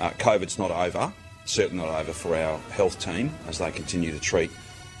 COVID's not over, certainly not over for our health team as they continue to treat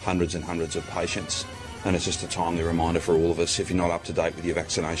hundreds and hundreds of patients. And it's just a timely reminder for all of us, if you're not up to date with your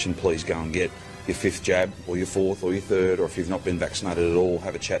vaccination, please go and get your 5th jab or your 4th or your 3rd, or if you've not been vaccinated at all,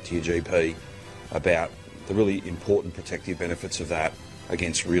 have a chat to your GP about the really important protective benefits of that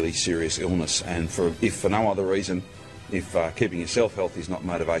against really serious illness. And if for no other reason, if keeping yourself healthy is not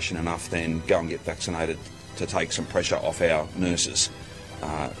motivation enough, then go and get vaccinated to take some pressure off our nurses.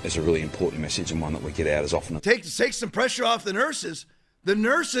 Is a really important message, and one that we get out as often. Take some pressure off the nurses. The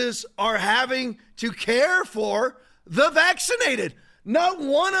nurses are having to care for the vaccinated. Not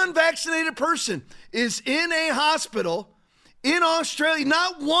one unvaccinated person is in a hospital in Australia.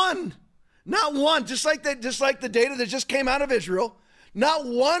 Not one. Just like the data that just came out of Israel. Not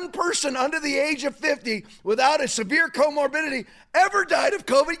one person under the age of 50 without a severe comorbidity ever died of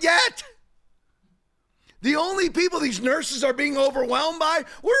COVID yet. The only people these nurses are being overwhelmed by,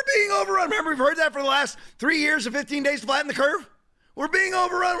 we're being overrun. Remember, we've heard that for the last 3 years of 15 days to flatten the curve? We're being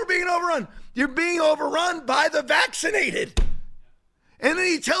overrun. You're being overrun by the vaccinated. And then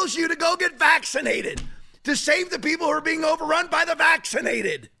he tells you to go get vaccinated to save the people who are being overrun by the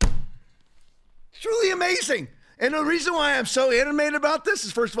vaccinated. It's really amazing. And the reason why I'm so animated about this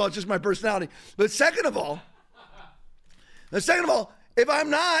is, first of all, it's just my personality. But second of all, if I'm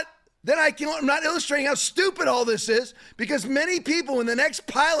not, then I'm not illustrating how stupid all this is, because many people, when the next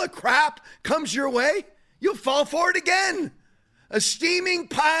pile of crap comes your way, you'll fall for it again. A steaming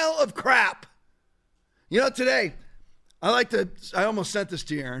pile of crap. You know, today, I almost sent this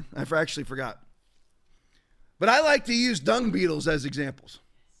to you, Aaron. I actually forgot. But I like to use dung beetles as examples.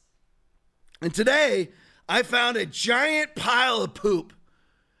 And today, I found a giant pile of poop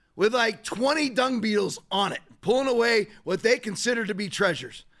with like 20 dung beetles on it, pulling away what they consider to be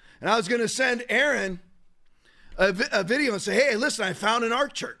treasures. And I was going to send Aaron a video and say, hey, listen, I found an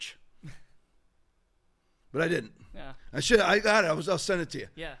art church. But I didn't. Yeah. I got it. I'll send it to you.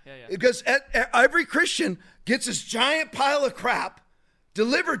 Yeah. Because every Christian gets this giant pile of crap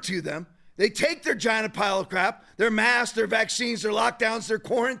delivered to them. They take their giant pile of crap, their masks, their vaccines, their lockdowns, their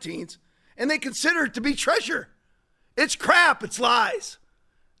quarantines, and they consider it to be treasure. It's crap. It's lies.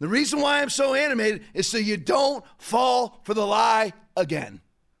 The reason why I'm so animated is so you don't fall for the lie again.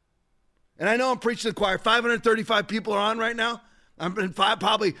 And I know I'm preaching to the choir. 535 people are on right now.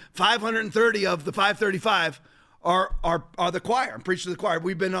 Probably 530 of the 535 are the choir. I'm preaching to the choir.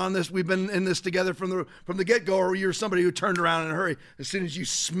 We've been on this. We've been in this together from the get-go, or you're somebody who turned around in a hurry as soon as you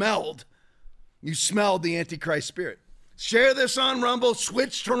smelled the Antichrist spirit. Share this on Rumble.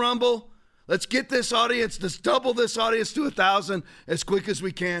 Switch to Rumble. Let's get this audience. Let's double this audience to 1,000 as quick as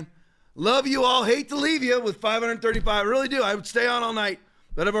we can. Love you all. Hate to leave you with 535. I really do. I would stay on all night.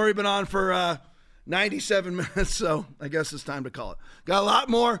 But I've already been on for 97 minutes, so I guess it's time to call it. Got a lot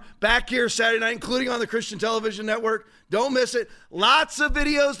more back here Saturday night, including on the Christian Television Network. Don't miss it. Lots of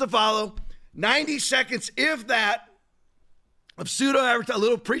videos to follow. 90 seconds, if that, of pseudo-advertising, a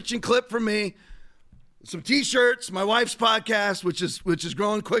little preaching clip from me, some T-shirts, my wife's podcast, which is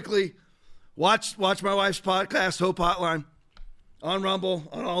growing quickly. Watch my wife's podcast, Hope Hotline, on Rumble,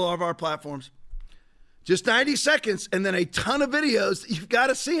 on all of our platforms. Just 90 seconds, and then a ton of videos. You've got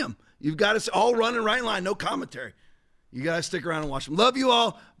to see them. You've got to see, all running right in line, no commentary. You got to stick around and watch them. Love you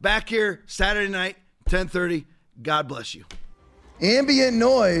all. Back here Saturday night, 10:30. God bless you. Ambient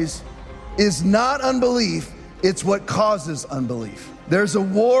noise is not unbelief. It's what causes unbelief. There's a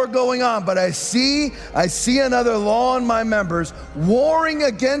war going on, but I see another law in my members warring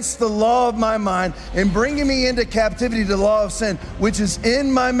against the law of my mind and bringing me into captivity to the law of sin, which is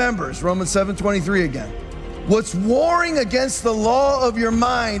in my members. Romans 7:23 again. What's warring against the law of your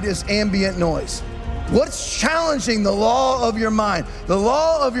mind is ambient noise. What's challenging the law of your mind? The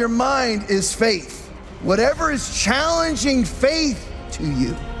law of your mind is faith. Whatever is challenging faith to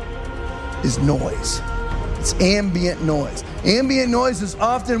you is noise. It's ambient noise. Ambient noise is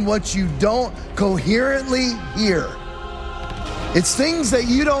often what you don't coherently hear. It's things that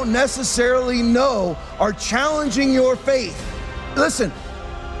you don't necessarily know are challenging your faith. Listen,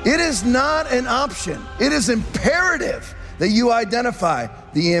 it is not an option. It is imperative that you identify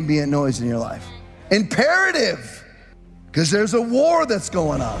the ambient noise in your life. Imperative, because there's a war that's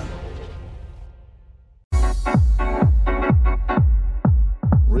going on.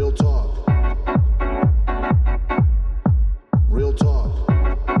 Real talk. Real talk.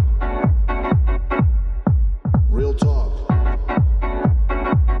 Real talk.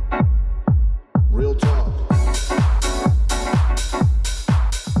 Real talk.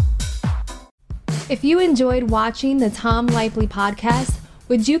 If you enjoyed watching the Tom Laipply podcast,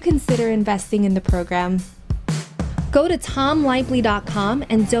 would you consider investing in the program? Go to tomlaipply.com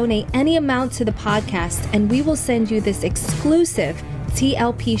and donate any amount to the podcast, and we will send you this exclusive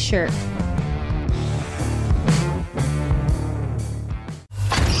TLP shirt.